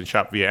link. That's where you can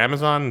shop via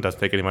Amazon. It doesn't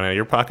take any money out of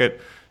your pocket.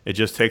 It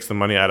just takes the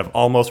money out of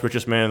almost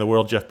richest man in the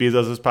world, Jeff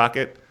Bezos'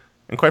 pocket.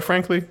 And quite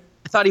frankly,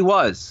 I thought he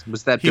was.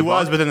 Was that he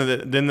was, but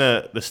then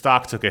the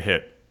stock took a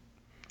hit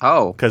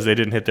Oh, because they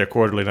didn't hit their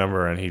quarterly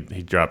number, and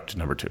he dropped to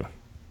number 2.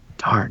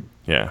 darn.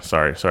 Yeah,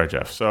 sorry,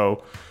 Jeff.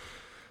 So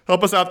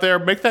help us out there.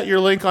 Make that your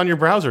link on your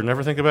browser.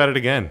 Never think about it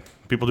again.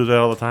 People do that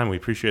all the time. We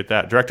appreciate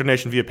that. Direct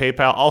donation via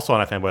PayPal, also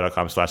on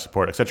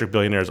ifanboy.com/support. Eccentric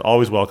billionaires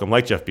always welcome,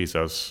 like Jeff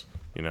Bezos.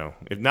 You know,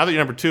 now that you're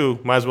number 2,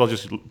 might as well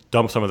just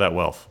dump some of that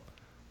wealth.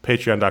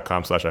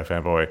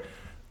 Patreon.com/ifanboy.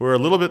 We're a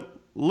little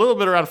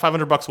bit around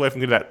 $500 away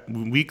from getting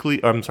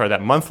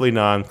that monthly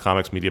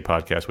non-comics media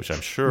podcast, which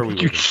I'm sure we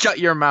will. Shut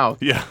your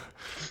mouth. Yeah,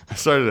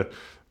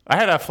 I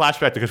had a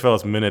flashback to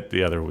Goodfellas Minute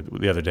the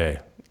other day.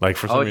 Like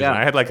for some reason, yeah.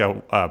 I had like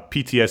a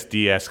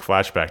PTSD-esque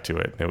flashback to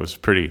it. It was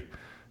pretty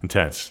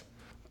intense.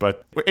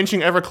 But we're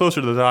inching ever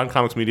closer to the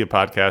non-comics media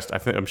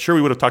podcast. I'm sure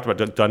we would have talked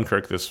about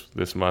Dunkirk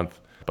this month.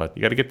 But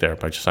you got to get there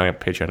by just signing up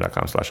at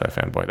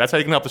patreon.com/ifanboy. That's how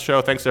you can help the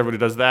show. Thanks to everybody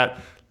who does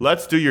that.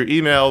 Let's do your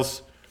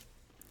emails.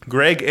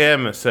 Greg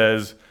M.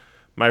 says,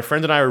 my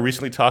friend and I were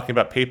recently talking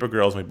about Paper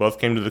Girls, and we both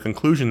came to the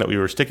conclusion that we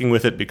were sticking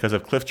with it because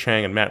of Cliff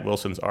Chang and Matt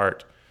Wilson's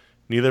art.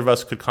 Neither of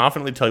us could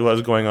confidently tell you what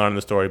was going on in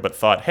the story, but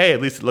thought, hey, at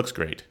least it looks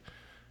great.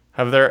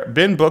 Have there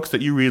been books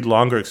that you read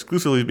longer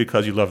exclusively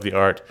because you love the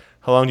art?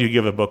 How long do you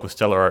give a book with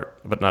stellar art,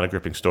 but not a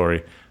gripping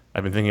story?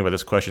 I've been thinking about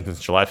this question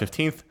since July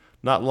 15th.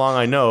 Not long,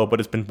 I know, but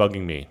it's been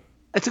bugging me.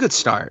 It's a good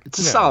start. It's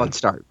a solid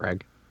start,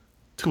 Greg.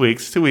 2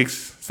 weeks.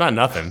 It's not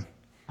nothing.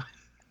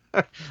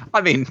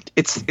 I mean,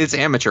 it's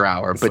amateur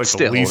hour, It's but like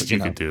still, the least you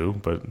could do,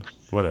 but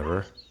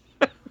whatever.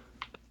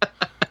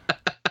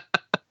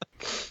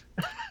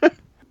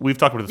 We've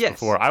talked about this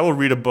before. I will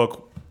read a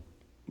book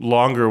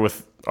longer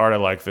with art I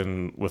like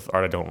than with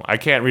art I don't like. I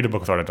can't read a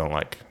book with art I don't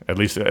like, at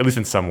least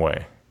in some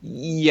way.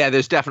 Yeah,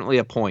 there's definitely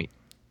a point.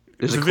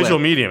 It's a visual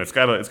medium. It's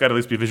got to at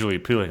least be visually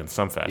appealing in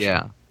some fashion.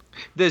 Yeah,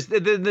 there's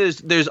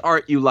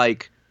art you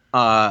like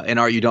and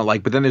art you don't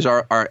like, but then there's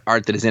art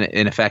that is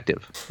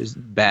ineffective. There's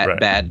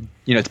bad.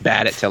 You know, it's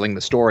bad at telling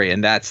the story,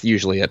 and that's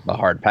usually a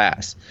hard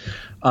pass.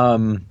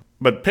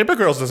 But Paper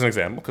Girls is an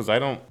example because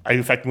I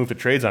in fact moved to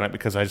trades on it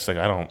because I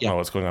don't know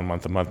what's going on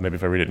month to month. Maybe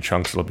if I read it in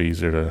chunks, it'll be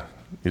easier to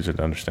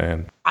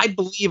understand. I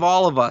believe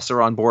all of us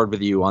are on board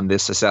with you on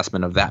this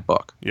assessment of that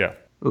book. Yeah.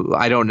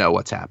 I don't know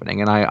what's happening,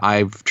 and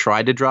I've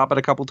tried to drop it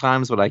a couple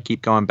times, but I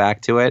keep going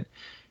back to it.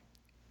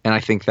 And I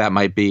think that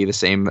might be the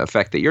same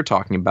effect that you're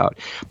talking about.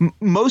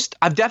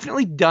 I've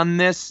definitely done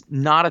this,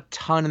 not a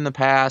ton in the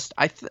past.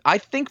 I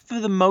think for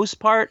the most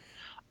part,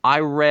 I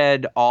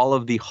read all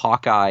of the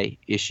Hawkeye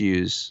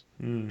issues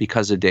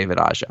because of David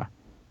Aja.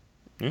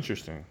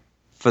 Interesting.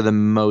 For the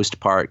most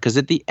part, because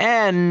at the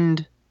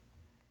end,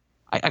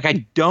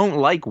 I don't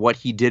like what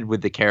he did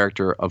with the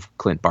character of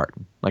Clint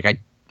Barton.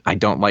 Like I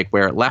don't like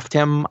where it left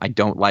him. I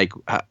don't like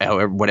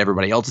what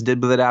everybody else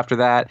did with it after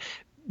that.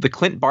 The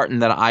Clint Barton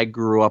that I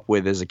grew up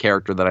with as a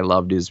character that I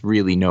loved is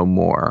really no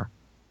more,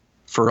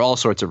 for all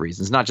sorts of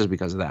reasons, not just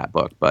because of that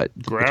book, but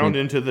Ground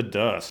into the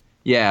dust.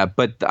 Yeah,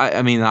 but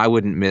I mean, I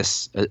wouldn't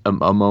miss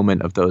a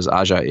moment of those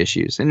Aja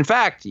issues. And in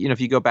fact, if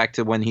you go back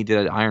to when he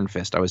did Iron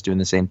Fist, I was doing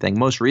the same thing.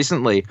 Most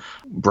recently,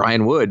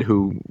 Brian Wood,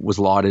 who was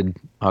lauded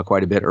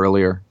quite a bit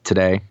earlier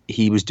today,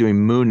 he was doing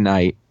Moon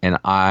Knight, and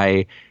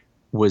I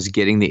was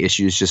getting the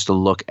issues just to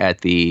look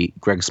at the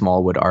Greg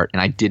Smallwood art,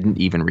 and I didn't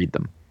even read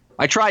them.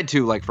 I tried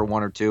to, like, for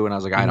one or two, and I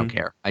was like, I don't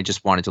care. I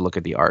just wanted to look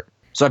at the art.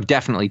 So I've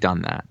definitely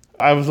done that.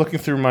 I was looking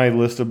through my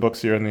list of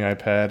books here on the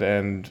iPad,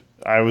 and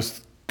I was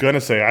going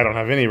to say I don't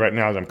have any right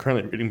now that I'm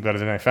currently reading, but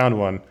then I found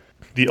one.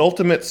 The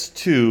Ultimates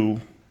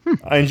 2.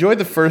 I enjoyed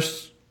the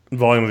first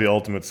volume of the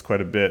Ultimates quite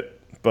a bit,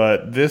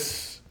 but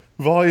this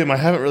volume I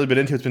haven't really been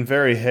into. It's been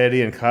very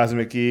heady and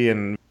cosmic-y,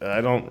 and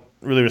I don't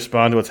really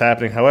respond to what's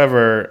happening.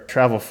 However,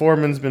 Travel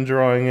Foreman's been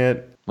drawing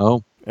it.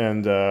 Oh.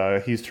 And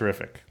he's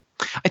terrific.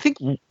 I think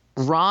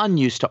Ron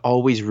used to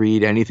always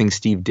read anything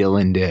Steve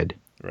Dillon did.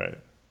 Right.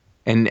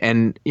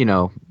 And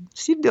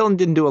Steve Dillon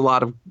didn't do a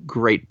lot of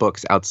great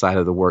books outside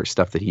of the work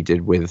stuff that he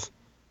did with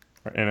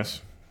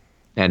Ennis.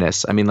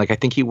 I mean, like, I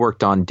think he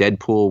worked on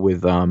Deadpool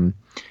with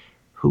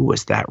who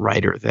was that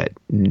writer that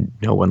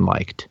no one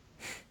liked?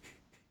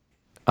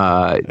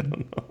 I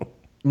don't know.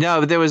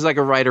 No, but there was like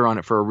a writer on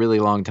it for a really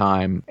long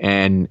time,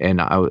 and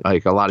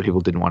like a lot of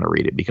people didn't want to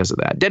read it because of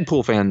that.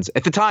 Deadpool fans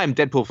at the time,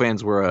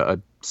 were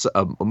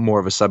a more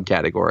of a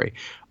subcategory,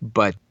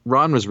 but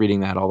Ron was reading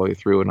that all the way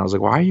through, and I was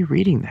like, "Why are you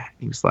reading that?"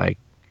 He was like,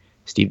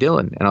 "Steve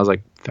Dillon," and I was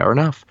like, "Fair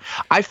enough."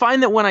 I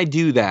find that when I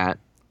do that,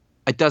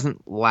 it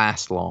doesn't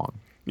last long.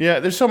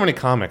 Yeah, there's so many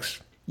comics.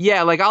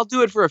 Yeah, like I'll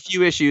do it for a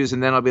few issues,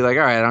 and then I'll be like,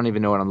 "All right, I don't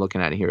even know what I'm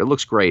looking at here. It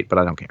looks great, but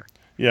I don't care."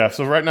 Yeah,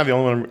 so right now the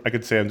only one I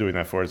could say I'm doing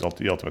that for is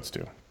the Ultimates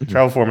 2.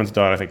 Travel Foreman's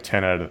done, I think,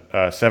 7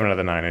 out of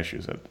the 9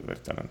 issues that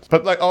they've done it.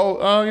 But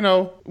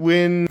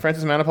when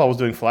Francis Manapul was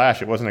doing Flash,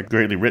 it wasn't a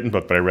greatly written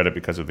book, but I read it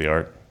because of the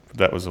art.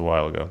 That was a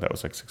while ago. That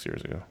was like 6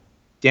 years ago.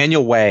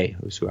 Daniel Way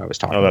was who I was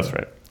talking about. Oh, that's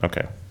right.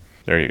 Okay.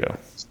 There you go.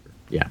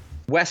 Yeah.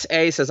 Wes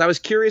A. says, I was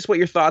curious what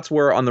your thoughts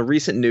were on the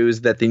recent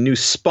news that the new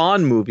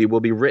Spawn movie will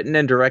be written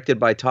and directed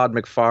by Todd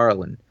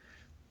McFarlane.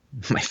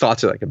 My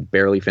thoughts are I can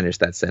barely finish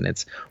that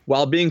sentence.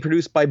 While being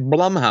produced by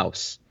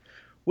Blumhouse.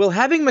 Will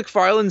having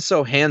McFarlane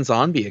so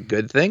hands-on be a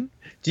good thing?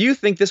 Do you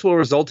think this will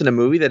result in a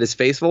movie that is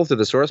faithful to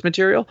the source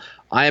material?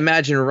 I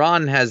imagine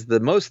Ron has the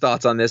most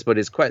thoughts on this, but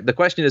the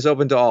question is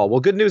open to all.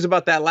 Well, good news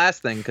about that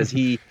last thing, because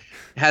he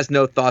has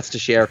no thoughts to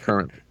share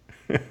currently.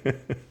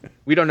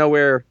 We don't know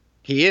where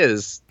he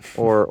is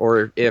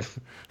or if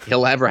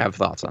he'll ever have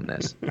thoughts on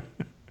this.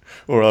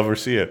 Or ever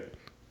see it.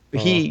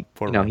 He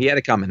had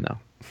it coming, though.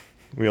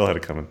 We all had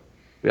it coming.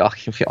 We all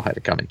had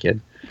it coming,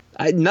 kid.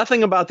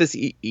 Nothing about this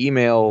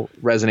email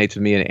resonates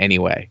with me in any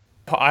way.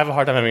 I have a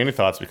hard time having any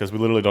thoughts because we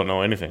literally don't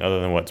know anything other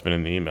than what's been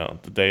in the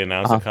email. They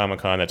announced at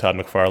Comic-Con that Todd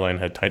McFarlane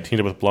had teamed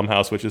up with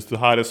Blumhouse, which is the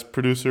hottest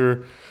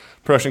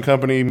production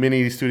company,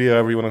 mini studio,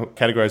 however you want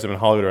to categorize them in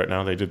Hollywood right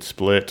now. They did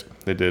Split.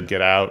 They did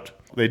Get Out.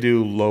 They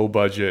do low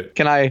budget.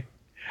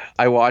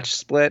 I watched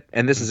Split,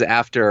 and this is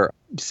after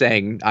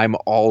saying, I'm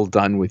all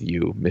done with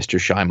you, Mr.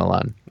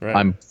 Shyamalan. Right.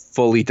 I'm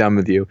fully done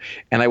with you.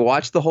 And I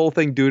watched the whole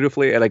thing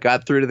dutifully, and I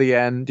got through to the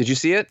end. Did you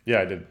see it?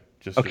 Yeah, I did.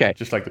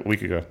 Just like a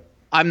week ago.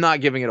 I'm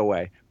not giving it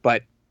away,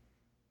 but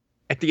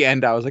at the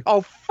end, I was like,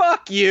 oh,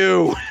 fuck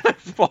you. I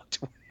walked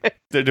away.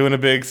 They're doing a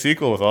big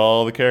sequel with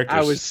all the characters.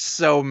 I was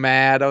so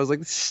mad. I was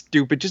like,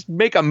 stupid. Just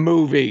make a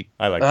movie.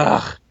 I like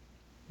that.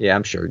 Yeah,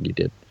 I'm sure you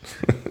did.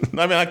 I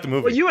mean, I like the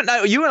movie. Well,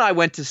 you and I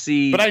went to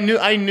see. But I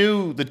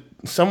knew that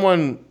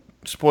someone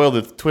spoiled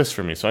the twist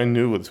for me, so I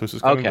knew what the twist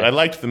was coming. Okay. But I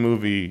liked the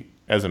movie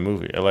as a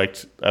movie. I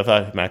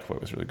thought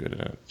McAvoy was really good in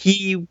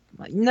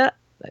it.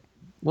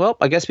 Well,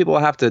 I guess people will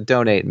have to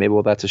donate. Maybe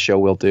that's a show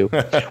we'll do.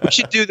 We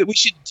should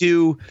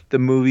do the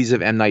movies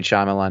of M. Night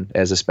Shyamalan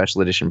as a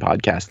special edition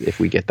podcast if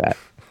we get that.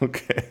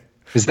 Okay.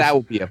 Because that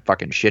will be a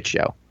fucking shit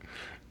show.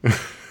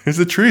 It's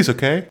the trees,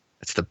 okay?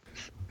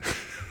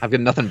 I've got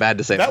nothing bad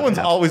to say. That one's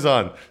always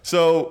on.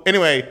 So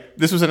anyway,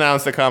 this was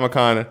announced at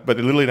Comic-Con, but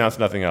they literally announced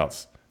nothing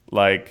else.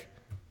 Like,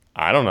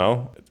 I don't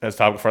know. Has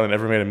Todd McFarlane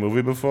ever made a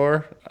movie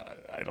before?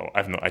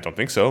 I don't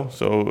think so.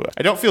 So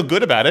I don't feel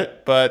good about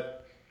it,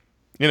 but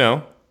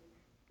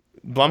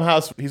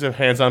Blumhouse, he's a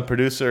hands-on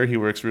producer. He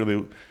works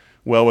really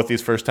well with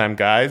these first-time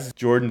guys.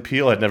 Jordan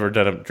Peele had never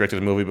directed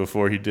a movie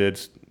before he did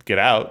Get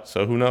Out,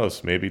 so who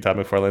knows? Maybe Todd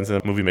McFarlane's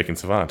a movie-making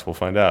savant. We'll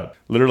find out.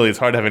 Literally, it's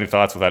hard to have any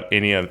thoughts without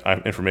any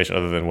information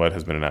other than what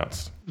has been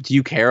announced. Do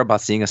you care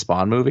about seeing a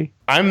Spawn movie?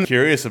 I'm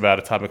curious about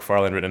a Todd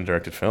McFarlane written and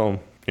directed film,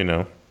 I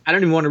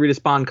don't even want to read a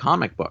Spawn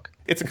comic book.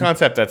 It's a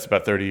concept that's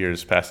about 30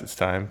 years past its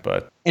time,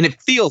 but... And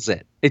it feels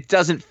it. It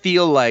doesn't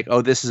feel like,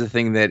 oh, this is a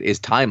thing that is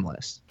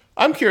timeless.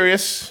 I'm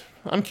curious.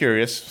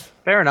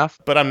 Fair enough.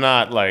 But I'm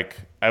not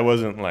I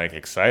wasn't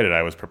excited.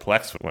 I was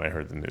perplexed when I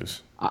heard the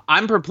news.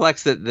 I'm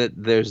perplexed that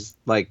there's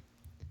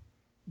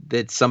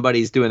that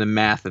somebody's doing the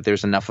math that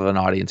there's enough of an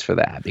audience for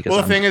that. Because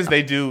Well, the thing is,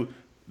 they do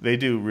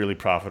really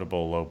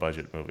profitable low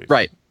budget movies,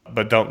 Right.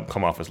 But don't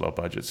come off as low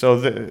budget.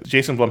 So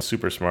Jason Blum's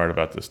super smart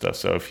about this stuff.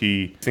 So if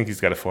he thinks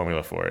he's got a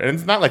formula for it, and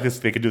it's not like this,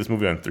 they could do this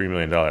movie on $3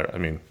 million. I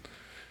mean,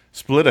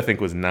 Split I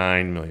think was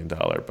 $9 million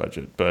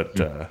budget, but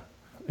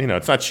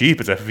it's not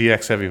cheap. It's a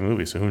VX heavy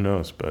movie, so who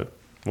knows? But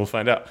we'll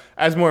find out.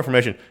 As more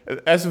information,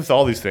 as with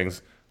all these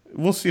things,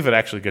 we'll see if it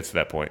actually gets to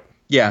that point.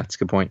 Yeah, that's a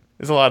good point.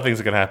 There's a lot of things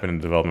that can happen in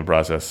the development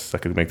process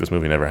that could make this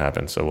movie never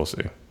happen. So we'll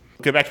see.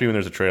 Get back to me when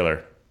there's a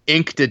trailer.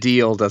 Inked a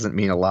deal doesn't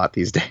mean a lot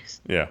these days.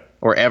 Yeah.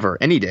 Or ever,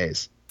 any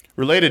days.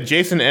 Related,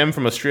 Jason M.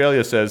 from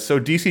Australia says, so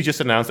DC just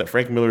announced that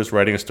Frank Miller is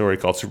writing a story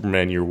called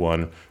Superman Year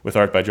One with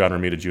art by John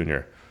Romita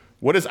Jr.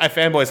 What is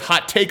iFanboy's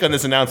hot take on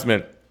this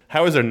announcement?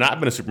 How has there not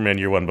been a Superman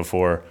Year One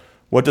before?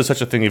 What does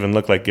such a thing even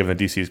look like given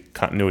the DC's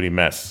continuity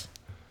mess?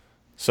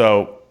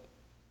 So,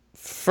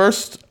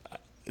 first,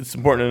 it's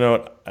important to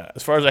note,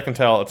 as far as I can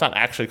tell, it's not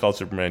actually called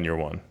Superman Year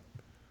One.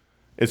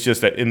 It's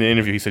just that in the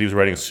interview he said he was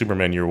writing a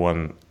Superman Year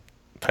One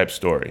type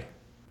story.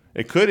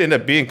 It could end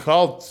up being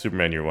called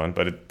Superman Year One,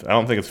 but I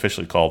don't think it's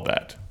officially called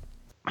that.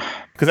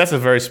 Because that's a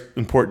very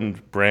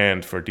important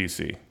brand for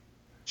DC.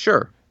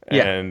 Sure.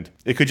 Yeah. And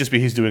it could just be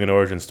he's doing an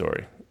origin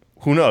story.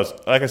 Who knows?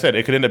 Like I said,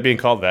 it could end up being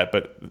called that,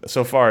 but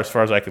so far, as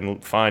far as I can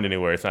find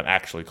anywhere, it's not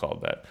actually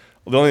called that.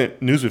 The only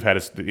news we've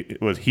had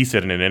was he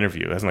said in an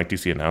interview. It hasn't like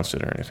DC announced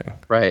it or anything.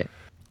 Right.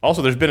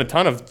 Also, there's been a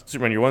ton of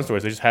Superman Year One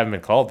stories. They just haven't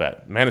been called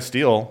that. Man of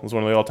Steel was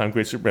one of the all-time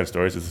great Superman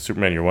stories. It's the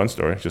Superman Year One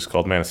story. It's just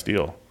called Man of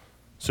Steel.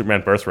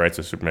 Superman Birthright's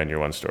a Superman Year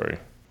One story.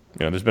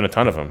 There's been a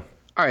ton of them.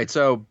 All right,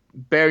 so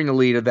bearing the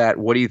lead of that,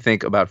 what do you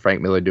think about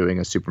Frank Miller doing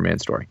a Superman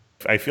story?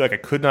 I feel like I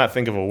could not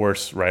think of a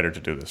worse writer to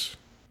do this.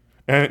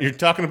 And you're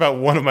talking about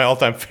one of my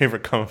all-time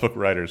favorite comic book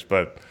writers,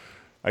 but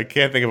I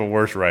can't think of a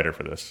worse writer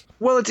for this.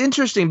 Well, it's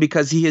interesting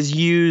because he has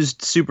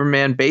used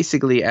Superman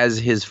basically as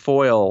his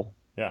foil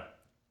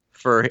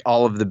for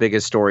all of the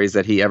biggest stories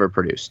that he ever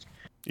produced.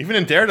 Even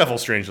in Daredevil,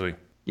 strangely.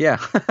 Yeah.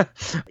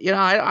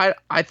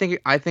 I think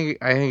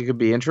it could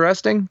be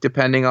interesting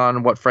depending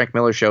on what Frank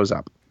Miller shows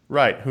up.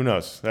 Right. Who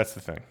knows? That's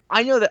the thing.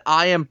 I know that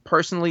I am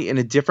personally in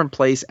a different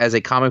place as a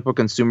comic book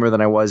consumer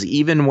than I was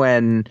even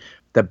when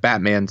the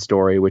Batman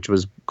story, which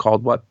was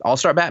called what?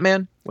 All-Star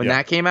Batman? When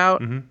that came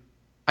out,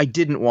 I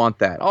didn't want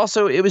that.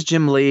 Also, it was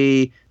Jim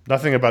Lee.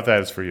 Nothing about that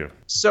is for you.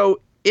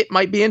 So it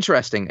might be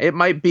interesting. It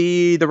might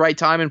be the right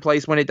time and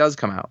place when it does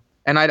come out.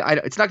 And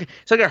it's not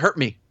going to hurt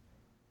me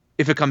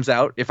if it comes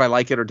out, if I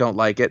like it or don't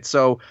like it.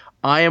 So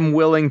I am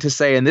willing to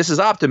say, and this is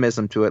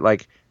optimism to it,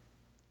 like,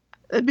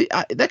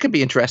 that could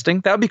be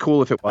interesting. That would be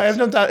cool if it was. I have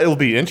no doubt it'll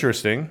be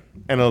interesting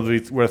and it'll be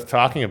worth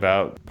talking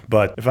about.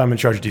 But if I'm in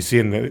charge of DC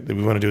and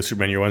we want to do a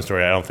Superman Year One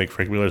story, I don't think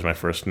Frank Miller is my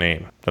first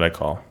name that I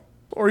call.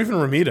 Or even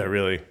Romita,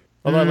 really.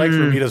 Although I liked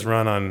Romita's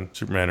run on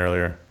Superman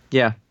earlier.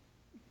 Yeah.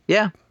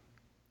 Yeah.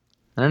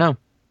 I don't know.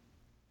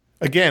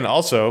 Again,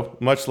 also,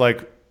 much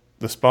like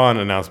the Spawn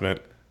announcement,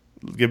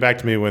 get back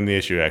to me when the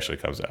issue actually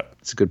comes out.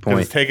 That's a good point.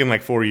 It's taken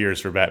like 4 years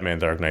for Batman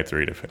Dark Knight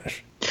 3 to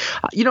finish.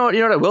 You know what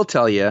I will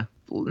tell you?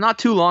 Not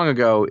too long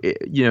ago,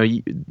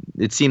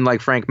 it seemed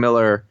like Frank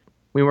Miller,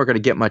 we weren't going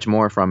to get much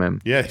more from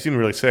him. Yeah, he seemed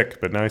really sick,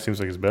 but now he seems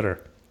like he's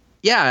better.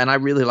 Yeah, and I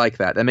really like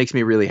that. That makes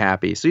me really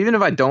happy. So even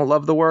if I don't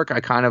love the work, I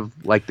kind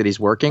of like that he's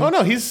working. Oh,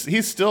 no,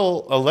 he's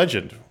still a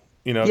legend.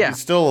 He's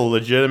still a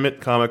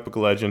legitimate comic book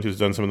legend who's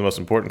done some of the most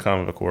important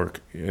comic book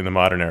work in the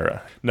modern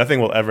era.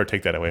 Nothing will ever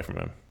take that away from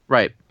him.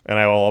 Right. And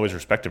I will always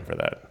respect him for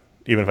that,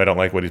 even if I don't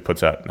like what he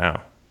puts out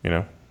now,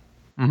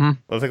 Mm-hmm.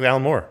 Let's like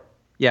Alan Moore.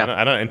 Yeah.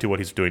 I'm not into what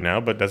he's doing now,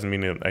 but doesn't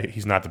mean that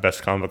he's not the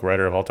best comic book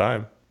writer of all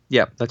time.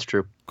 Yeah, that's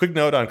true. Quick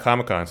note on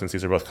Comic-Con, since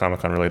these are both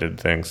Comic-Con related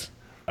things.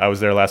 I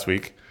was there last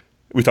week.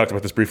 We talked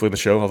about this briefly in the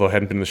show, although I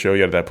hadn't been in the show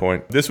yet at that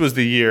point. This was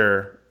the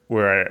year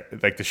where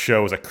the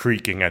show was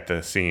creaking at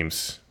the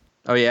seams.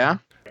 Oh, yeah?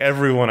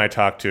 Everyone I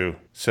talked to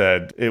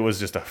said it was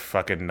just a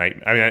fucking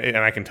nightmare. I mean,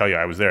 and I can tell you,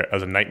 I was there. It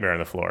was a nightmare on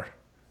the floor.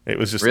 It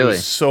was just really? There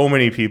was so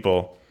many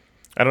people.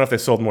 I don't know if they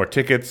sold more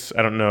tickets.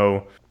 I don't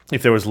know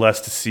if there was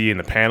less to see in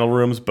the panel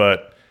rooms,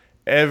 but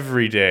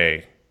every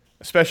day,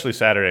 especially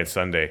Saturday and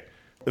Sunday,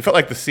 it felt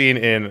like the scene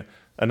in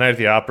A Night at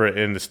the Opera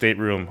in the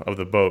stateroom of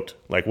the boat.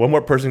 Like, one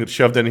more person gets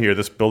shoved in here,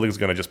 this building's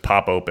going to just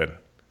pop open.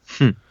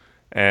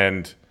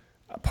 And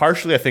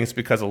partially, I think it's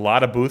because a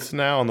lot of booths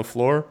now on the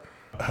floor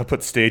have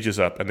put stages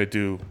up, and they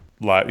do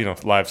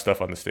live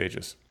stuff on the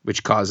stages.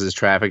 Which causes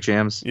traffic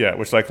jams? Yeah,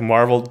 which like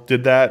Marvel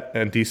did that,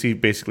 and DC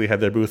basically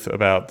had their booth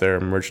about their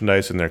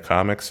merchandise and their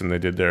comics, and they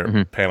did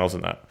their panels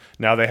and that.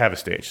 Now they have a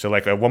stage. So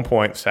like at one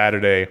point,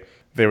 Saturday,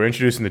 they were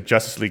introducing the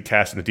Justice League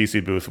cast in the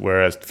DC booth,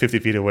 whereas 50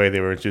 feet away, they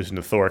were introducing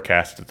the Thor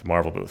cast at the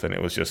Marvel booth, and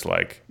it was just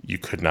like, you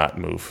could not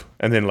move.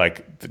 And then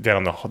like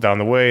down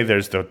the way,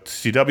 there's the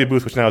CW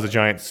booth, which now is a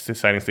giant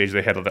signing stage.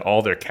 They had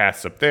all their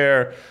casts up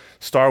there.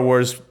 Star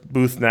Wars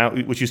booth now,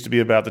 which used to be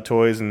about the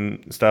toys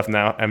and stuff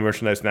now, and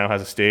merchandise now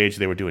has a stage.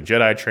 They were doing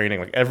Jedi training.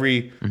 Like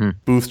every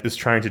booth is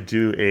trying to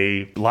do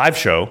a live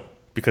show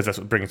because that's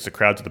what brings the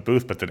crowd to the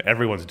booth, but then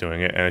everyone's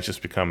doing it, and it's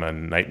just become a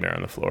nightmare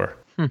on the floor.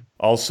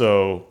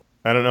 Also,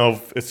 I don't know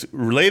if it's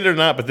related or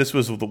not, but this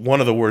was one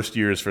of the worst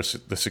years for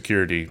the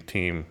security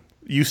team.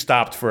 You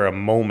stopped for a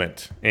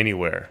moment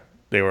anywhere.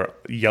 They were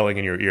yelling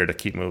in your ear to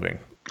keep moving.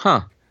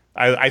 Huh.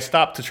 I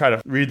stopped to try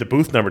to read the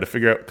booth number to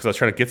figure out, because I was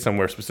trying to get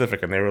somewhere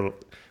specific, and they were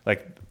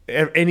like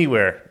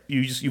anywhere.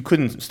 You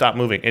couldn't stop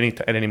moving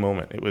at any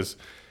moment. It was,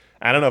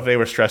 I don't know if they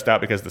were stressed out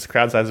because of this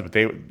crowd size,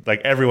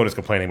 but everyone is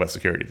complaining about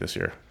security this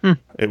year.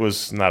 It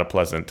was not a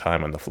pleasant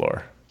time on the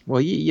floor. Well,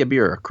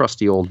 you're a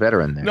crusty old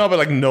veteran there. No,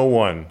 but no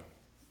one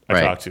I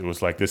Right. talked to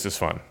was like, this is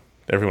fun.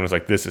 Everyone was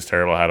like, this is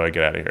terrible. How do I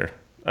get out of here?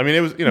 I mean,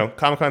 it was,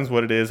 Comic-Con's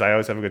what it is. I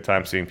always have a good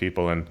time seeing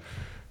people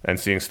and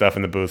seeing stuff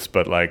in the booths,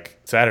 but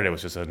Saturday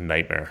was just a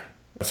nightmare.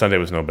 Sunday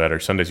was no better.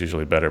 Sunday's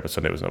usually better, but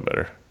Sunday was no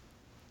better.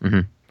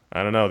 Mm-hmm.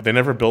 I don't know. They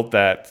never built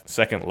that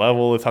second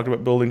level. They talked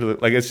about building to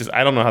it's just,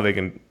 I don't know how they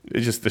can,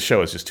 the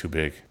show is just too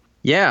big.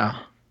 Yeah.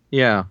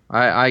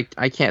 I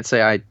can't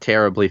say I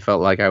terribly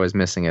felt like I was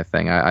missing a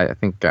thing. I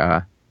think...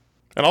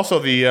 And also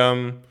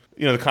the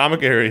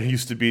comic area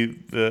used to be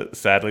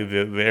sadly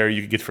the area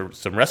you could get for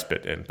some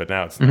respite in, but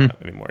now it's not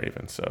anymore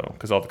even. So,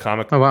 because all the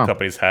comic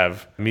companies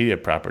have media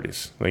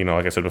properties. Like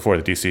I said before,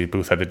 the DC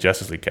booth had the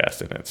Justice League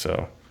cast in it,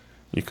 so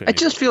you could. It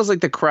just feels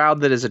like the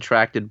crowd that is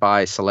attracted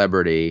by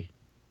celebrity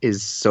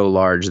is so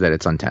large that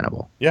it's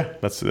untenable. Yeah,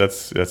 that's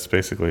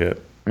basically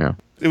it. Yeah,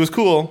 it was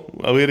cool.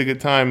 We had a good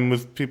time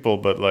with people,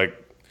 but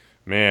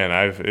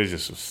man,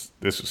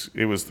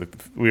 we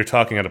were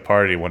talking at a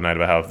party one night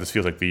about how this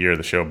feels like the year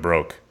the show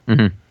broke.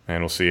 Mm-hmm.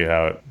 And we'll see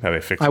how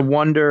they fix it. I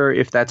wonder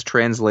if that's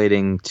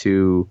translating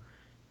to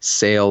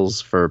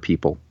sales for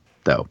people,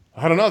 though.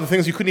 I don't know. The thing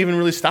is, you couldn't even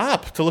really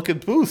stop to look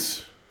at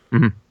booths.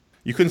 Mm-hmm.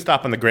 You couldn't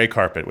stop on the gray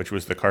carpet, which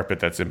was the carpet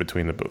that's in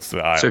between the booths,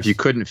 the aisles. So if you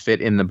couldn't fit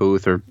in the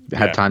booth or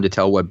had time to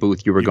tell what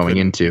booth you were going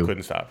into. You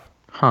couldn't stop.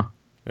 Huh.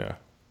 Yeah.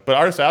 But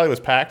Artist Alley was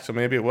packed, so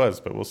maybe it was,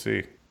 but we'll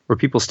see. Were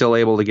people still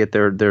able to get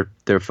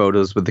their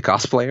photos with the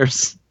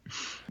cosplayers?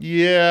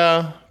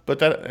 Yeah, but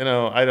that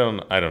I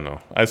don't know.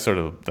 That's sort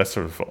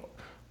of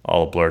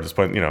all a blur at this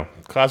point.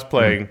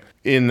 Cosplaying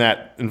in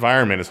that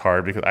environment is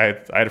hard because I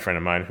had a friend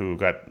of mine who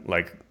got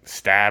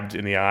stabbed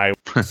in the eye.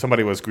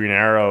 Somebody was Green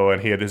Arrow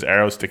and he had his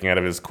arrow sticking out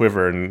of his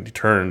quiver and he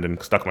turned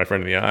and stuck my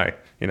friend in the eye.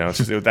 It's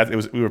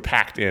just we were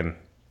packed in.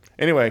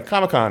 Anyway,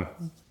 Comic-Con.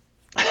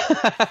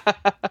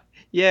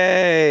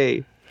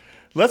 Yay!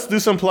 Let's do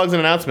some plugs and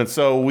announcements.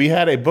 So we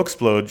had a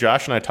Booksplode.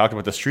 Josh and I talked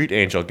about The Street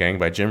Angel Gang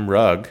by Jim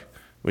Rugg,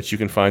 which you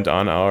can find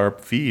on our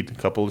feed a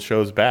couple of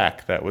shows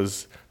back. That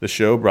was the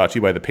show brought to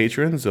you by the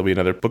patrons. There'll be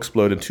another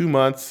Booksplode in 2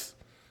 months,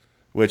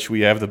 which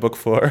we have the book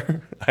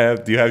for.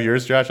 Do you have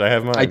yours, Josh? I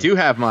have mine. I do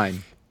have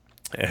mine.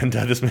 And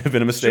this may have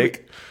been a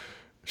mistake.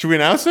 Should we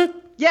announce it?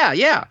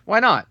 Yeah. Why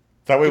not?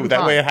 That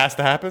way it has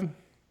to happen?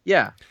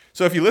 Yeah.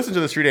 So if you listen to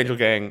The Street Angel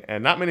Gang,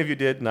 and not many of you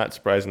did, not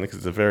surprisingly, because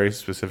it's a very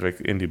specific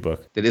indie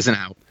book. That isn't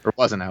out, or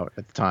wasn't out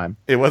at the time.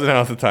 It wasn't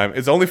out at the time.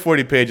 It's only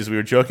 40 pages. We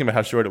were joking about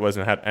how short it was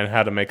and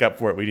how to make up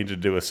for it. We needed to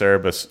do a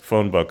Cerebus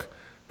phone book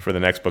for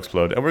the next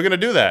Booksplode. And we're going to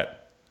do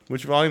that.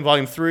 Which volume?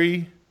 Volume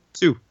 3?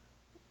 2.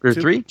 Or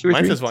 3? 2 or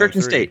Mine 3? says volume Church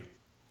and 3. State.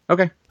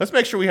 Okay. Let's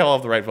make sure we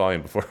have the right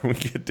volume before we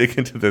dig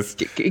into this.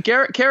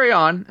 Carry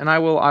on, and I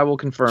will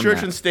confirm Church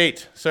that. and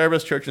State.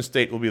 Cerebus Church and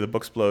State will be the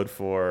Booksplode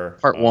for...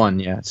 Part 1,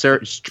 yeah. It's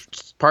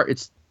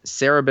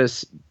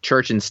Cerebus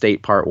Church and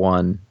State Part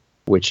 1,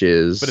 which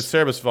is... But it's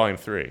Cerebus Volume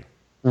 3.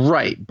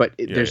 Right, but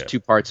there's 2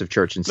 parts of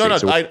Church and State. No,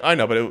 so I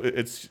know, but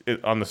it's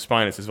on the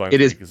spine it says Volume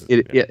 3.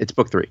 It's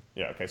Book 3.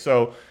 Yeah, okay.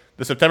 So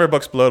the September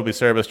Booksplode will be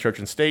Cerebus Church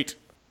and State.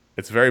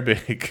 It's very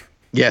big.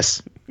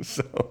 Yes.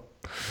 So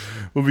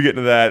we'll be getting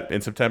to that in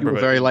September. You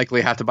will very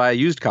likely have to buy a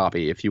used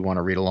copy if you want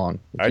to read along.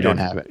 If you don't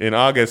have it. In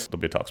August, there'll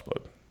be a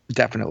Talksplode.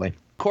 Definitely.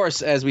 Of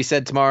course, as we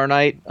said tomorrow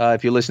night,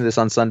 if you listen to this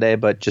on Sunday,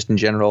 but just in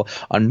general,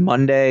 on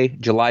Monday,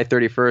 July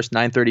 31st,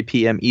 9:30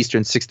 p.m.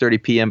 Eastern,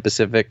 6:30 p.m.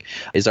 Pacific,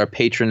 is our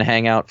patron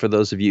hangout for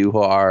those of you who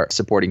are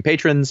supporting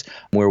patrons,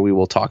 where we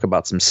will talk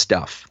about some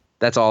stuff.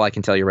 That's all I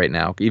can tell you right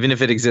now. Even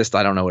if it exists,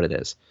 I don't know what it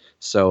is.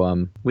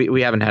 So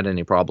we haven't had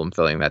any problem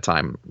filling that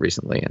time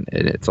recently, and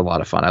it's a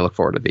lot of fun. I look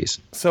forward to these.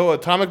 So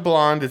Atomic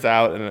Blonde is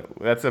out, and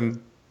that's a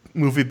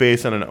movie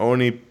based on an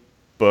Oni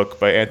book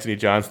by Anthony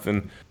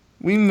Johnston.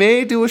 We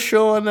may do a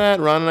show on that.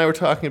 Ron and I were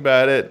talking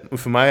about it.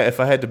 If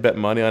I had to bet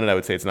money on it, I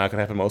would say it's not going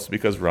to happen, mostly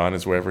because Ron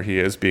is wherever he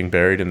is, being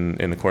buried in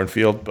the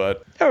cornfield.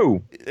 But I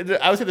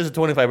would say there's a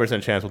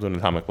 25% chance we'll do an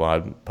Atomic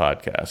Blonde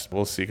podcast.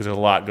 We'll see, because there's a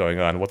lot going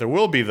on. What there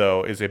will be,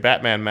 though, is a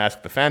Batman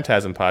Mask the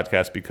Phantasm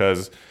podcast,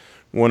 because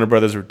Warner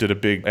Brothers did a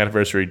big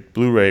anniversary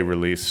Blu-ray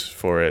release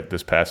for it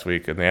this past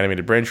week, and the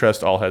Animated Brain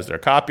Trust all has their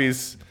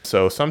copies.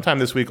 So sometime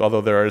this week,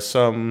 although there are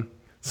some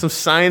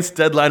science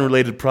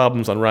deadline-related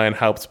problems on Ryan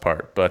Haupt's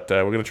part, but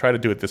we're going to try to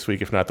do it this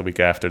week. If not the week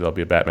after, there'll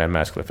be a Batman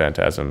Mask of the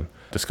Phantasm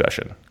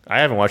discussion. I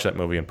haven't watched that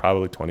movie in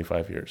probably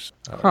 25 years.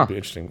 It'll be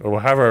interesting. Or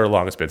however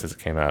long it's been since it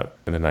came out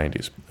in the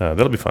 90s.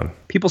 That'll be fun.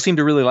 People seem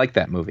to really like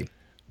that movie.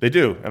 They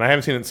do, and I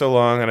haven't seen it in so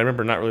long, and I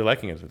remember not really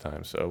liking it at the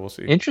time, so we'll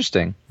see.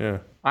 Interesting. Yeah.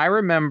 I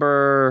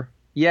remember...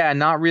 Yeah,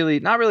 not really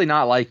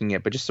not liking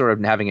it, but just sort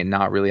of having it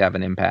not really have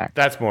an impact.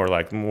 That's more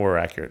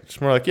accurate. It's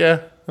more like,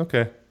 yeah,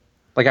 okay.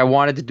 Like, I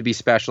wanted it to be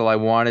special. I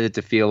wanted it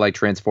to feel like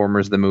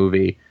Transformers the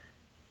movie,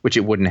 which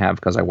it wouldn't have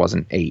because I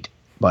wasn't 8.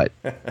 But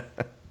all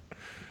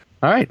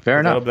right, fair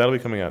enough. That'll be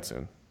coming out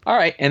soon. All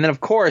right, and then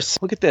of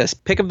course, look at this.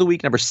 Pick of the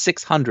week number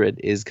 600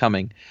 is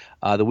coming.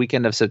 The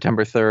weekend of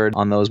September 3rd.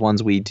 On those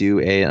ones, we do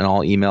an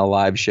all-email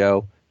live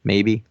show.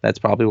 Maybe that's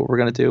probably what we're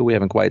going to do. We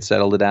haven't quite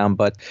settled it down,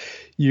 but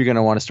you're going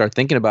to want to start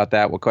thinking about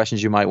that, what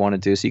questions you might want to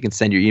do. So you can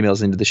send your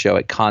emails into the show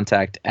at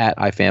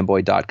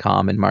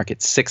contact@ifanboy.com and mark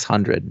it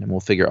 600, and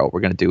we'll figure out what we're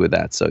going to do with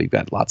that. So you've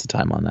got lots of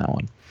time on that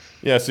one.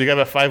 Yeah, so you got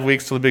about 5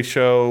 weeks till the big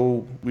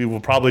show. We will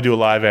probably do a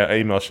live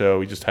email show.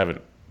 We just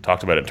haven't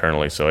talked about it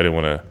internally, so I didn't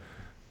want to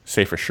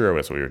say for sure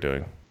that's what we were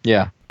doing.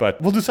 Yeah.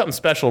 But we'll do something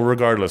special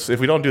regardless. If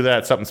we don't do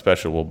that, something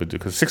special we'll do.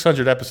 Because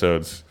 600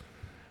 episodes,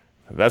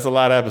 that's a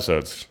lot of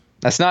episodes.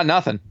 That's not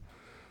nothing.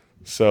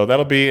 So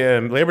that'll be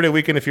Labor Day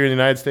weekend if you're in the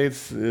United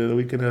States, the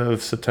weekend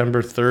of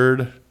September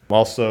 3rd.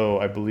 Also,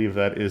 I believe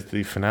that is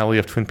the finale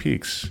of Twin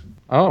Peaks.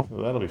 Oh.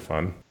 So that'll be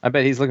fun. I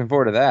bet he's looking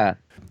forward to that.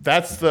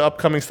 That's the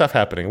upcoming stuff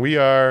happening. We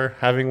are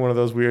having one of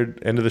those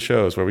weird end of the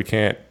shows where we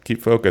can't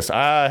keep focus.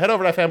 Head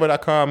over to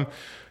ifanboy.com.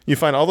 You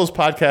find all those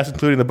podcasts,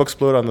 including the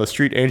Booksplode on the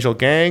Street Angel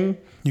Gang.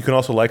 You can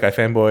also like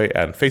iFanboy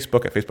on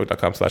Facebook at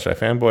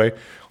facebook.com/ifanboy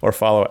or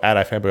follow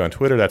 @ifanboy on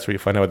Twitter. That's where you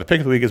find out what the pick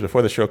of the week is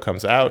before the show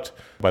comes out.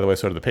 By the way,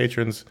 so do the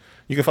patrons.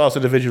 You can follow us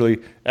individually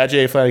at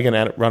J.A. Flanagan,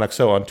 at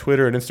RonXO on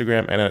Twitter and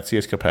Instagram, and at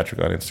CS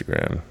Kilpatrick on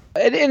Instagram.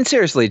 And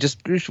seriously,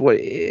 just what,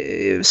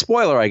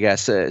 spoiler, I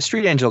guess,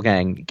 Street Angel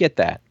Gang, get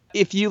that.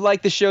 If you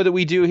like the show that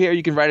we do here,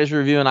 you can write us a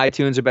review on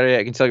iTunes, or better yet,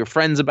 you can tell your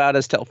friends about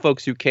us, tell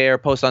folks who care,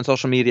 post on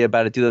social media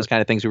about it, do those kind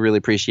of things. We really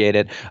appreciate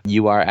it.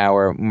 You are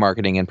our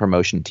marketing and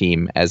promotion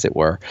team, as it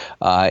were.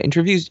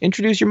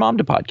 Introduce your mom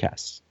to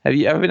podcasts. I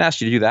haven't asked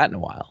you to do that in a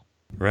while.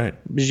 Right.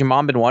 Has your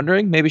mom been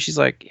wondering? Maybe she's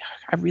like,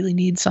 I really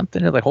need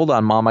something. Like, hold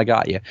on, Mom, I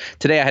got you.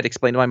 Today I had to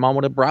explain to my mom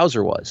what a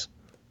browser was.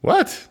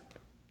 What?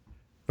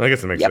 I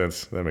guess that makes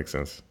sense. That makes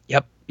sense.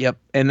 Yep.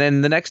 And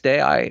then the next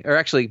day,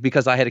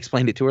 because I had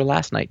explained it to her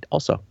last night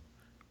also.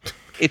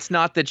 It's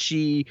not that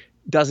she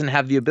doesn't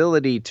have the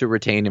ability to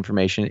retain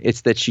information.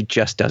 It's that she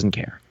just doesn't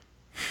care.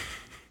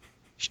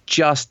 She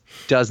just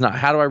does not.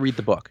 How do I read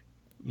the book?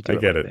 I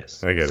get it.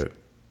 I get it.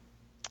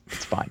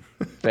 It's fine.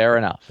 Fair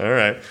enough. All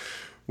right.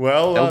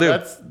 Well,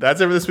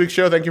 that's it for this week's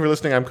show. Thank you for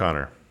listening. I'm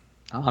Connor.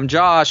 I'm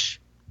Josh.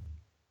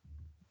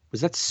 Was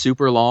that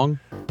super long?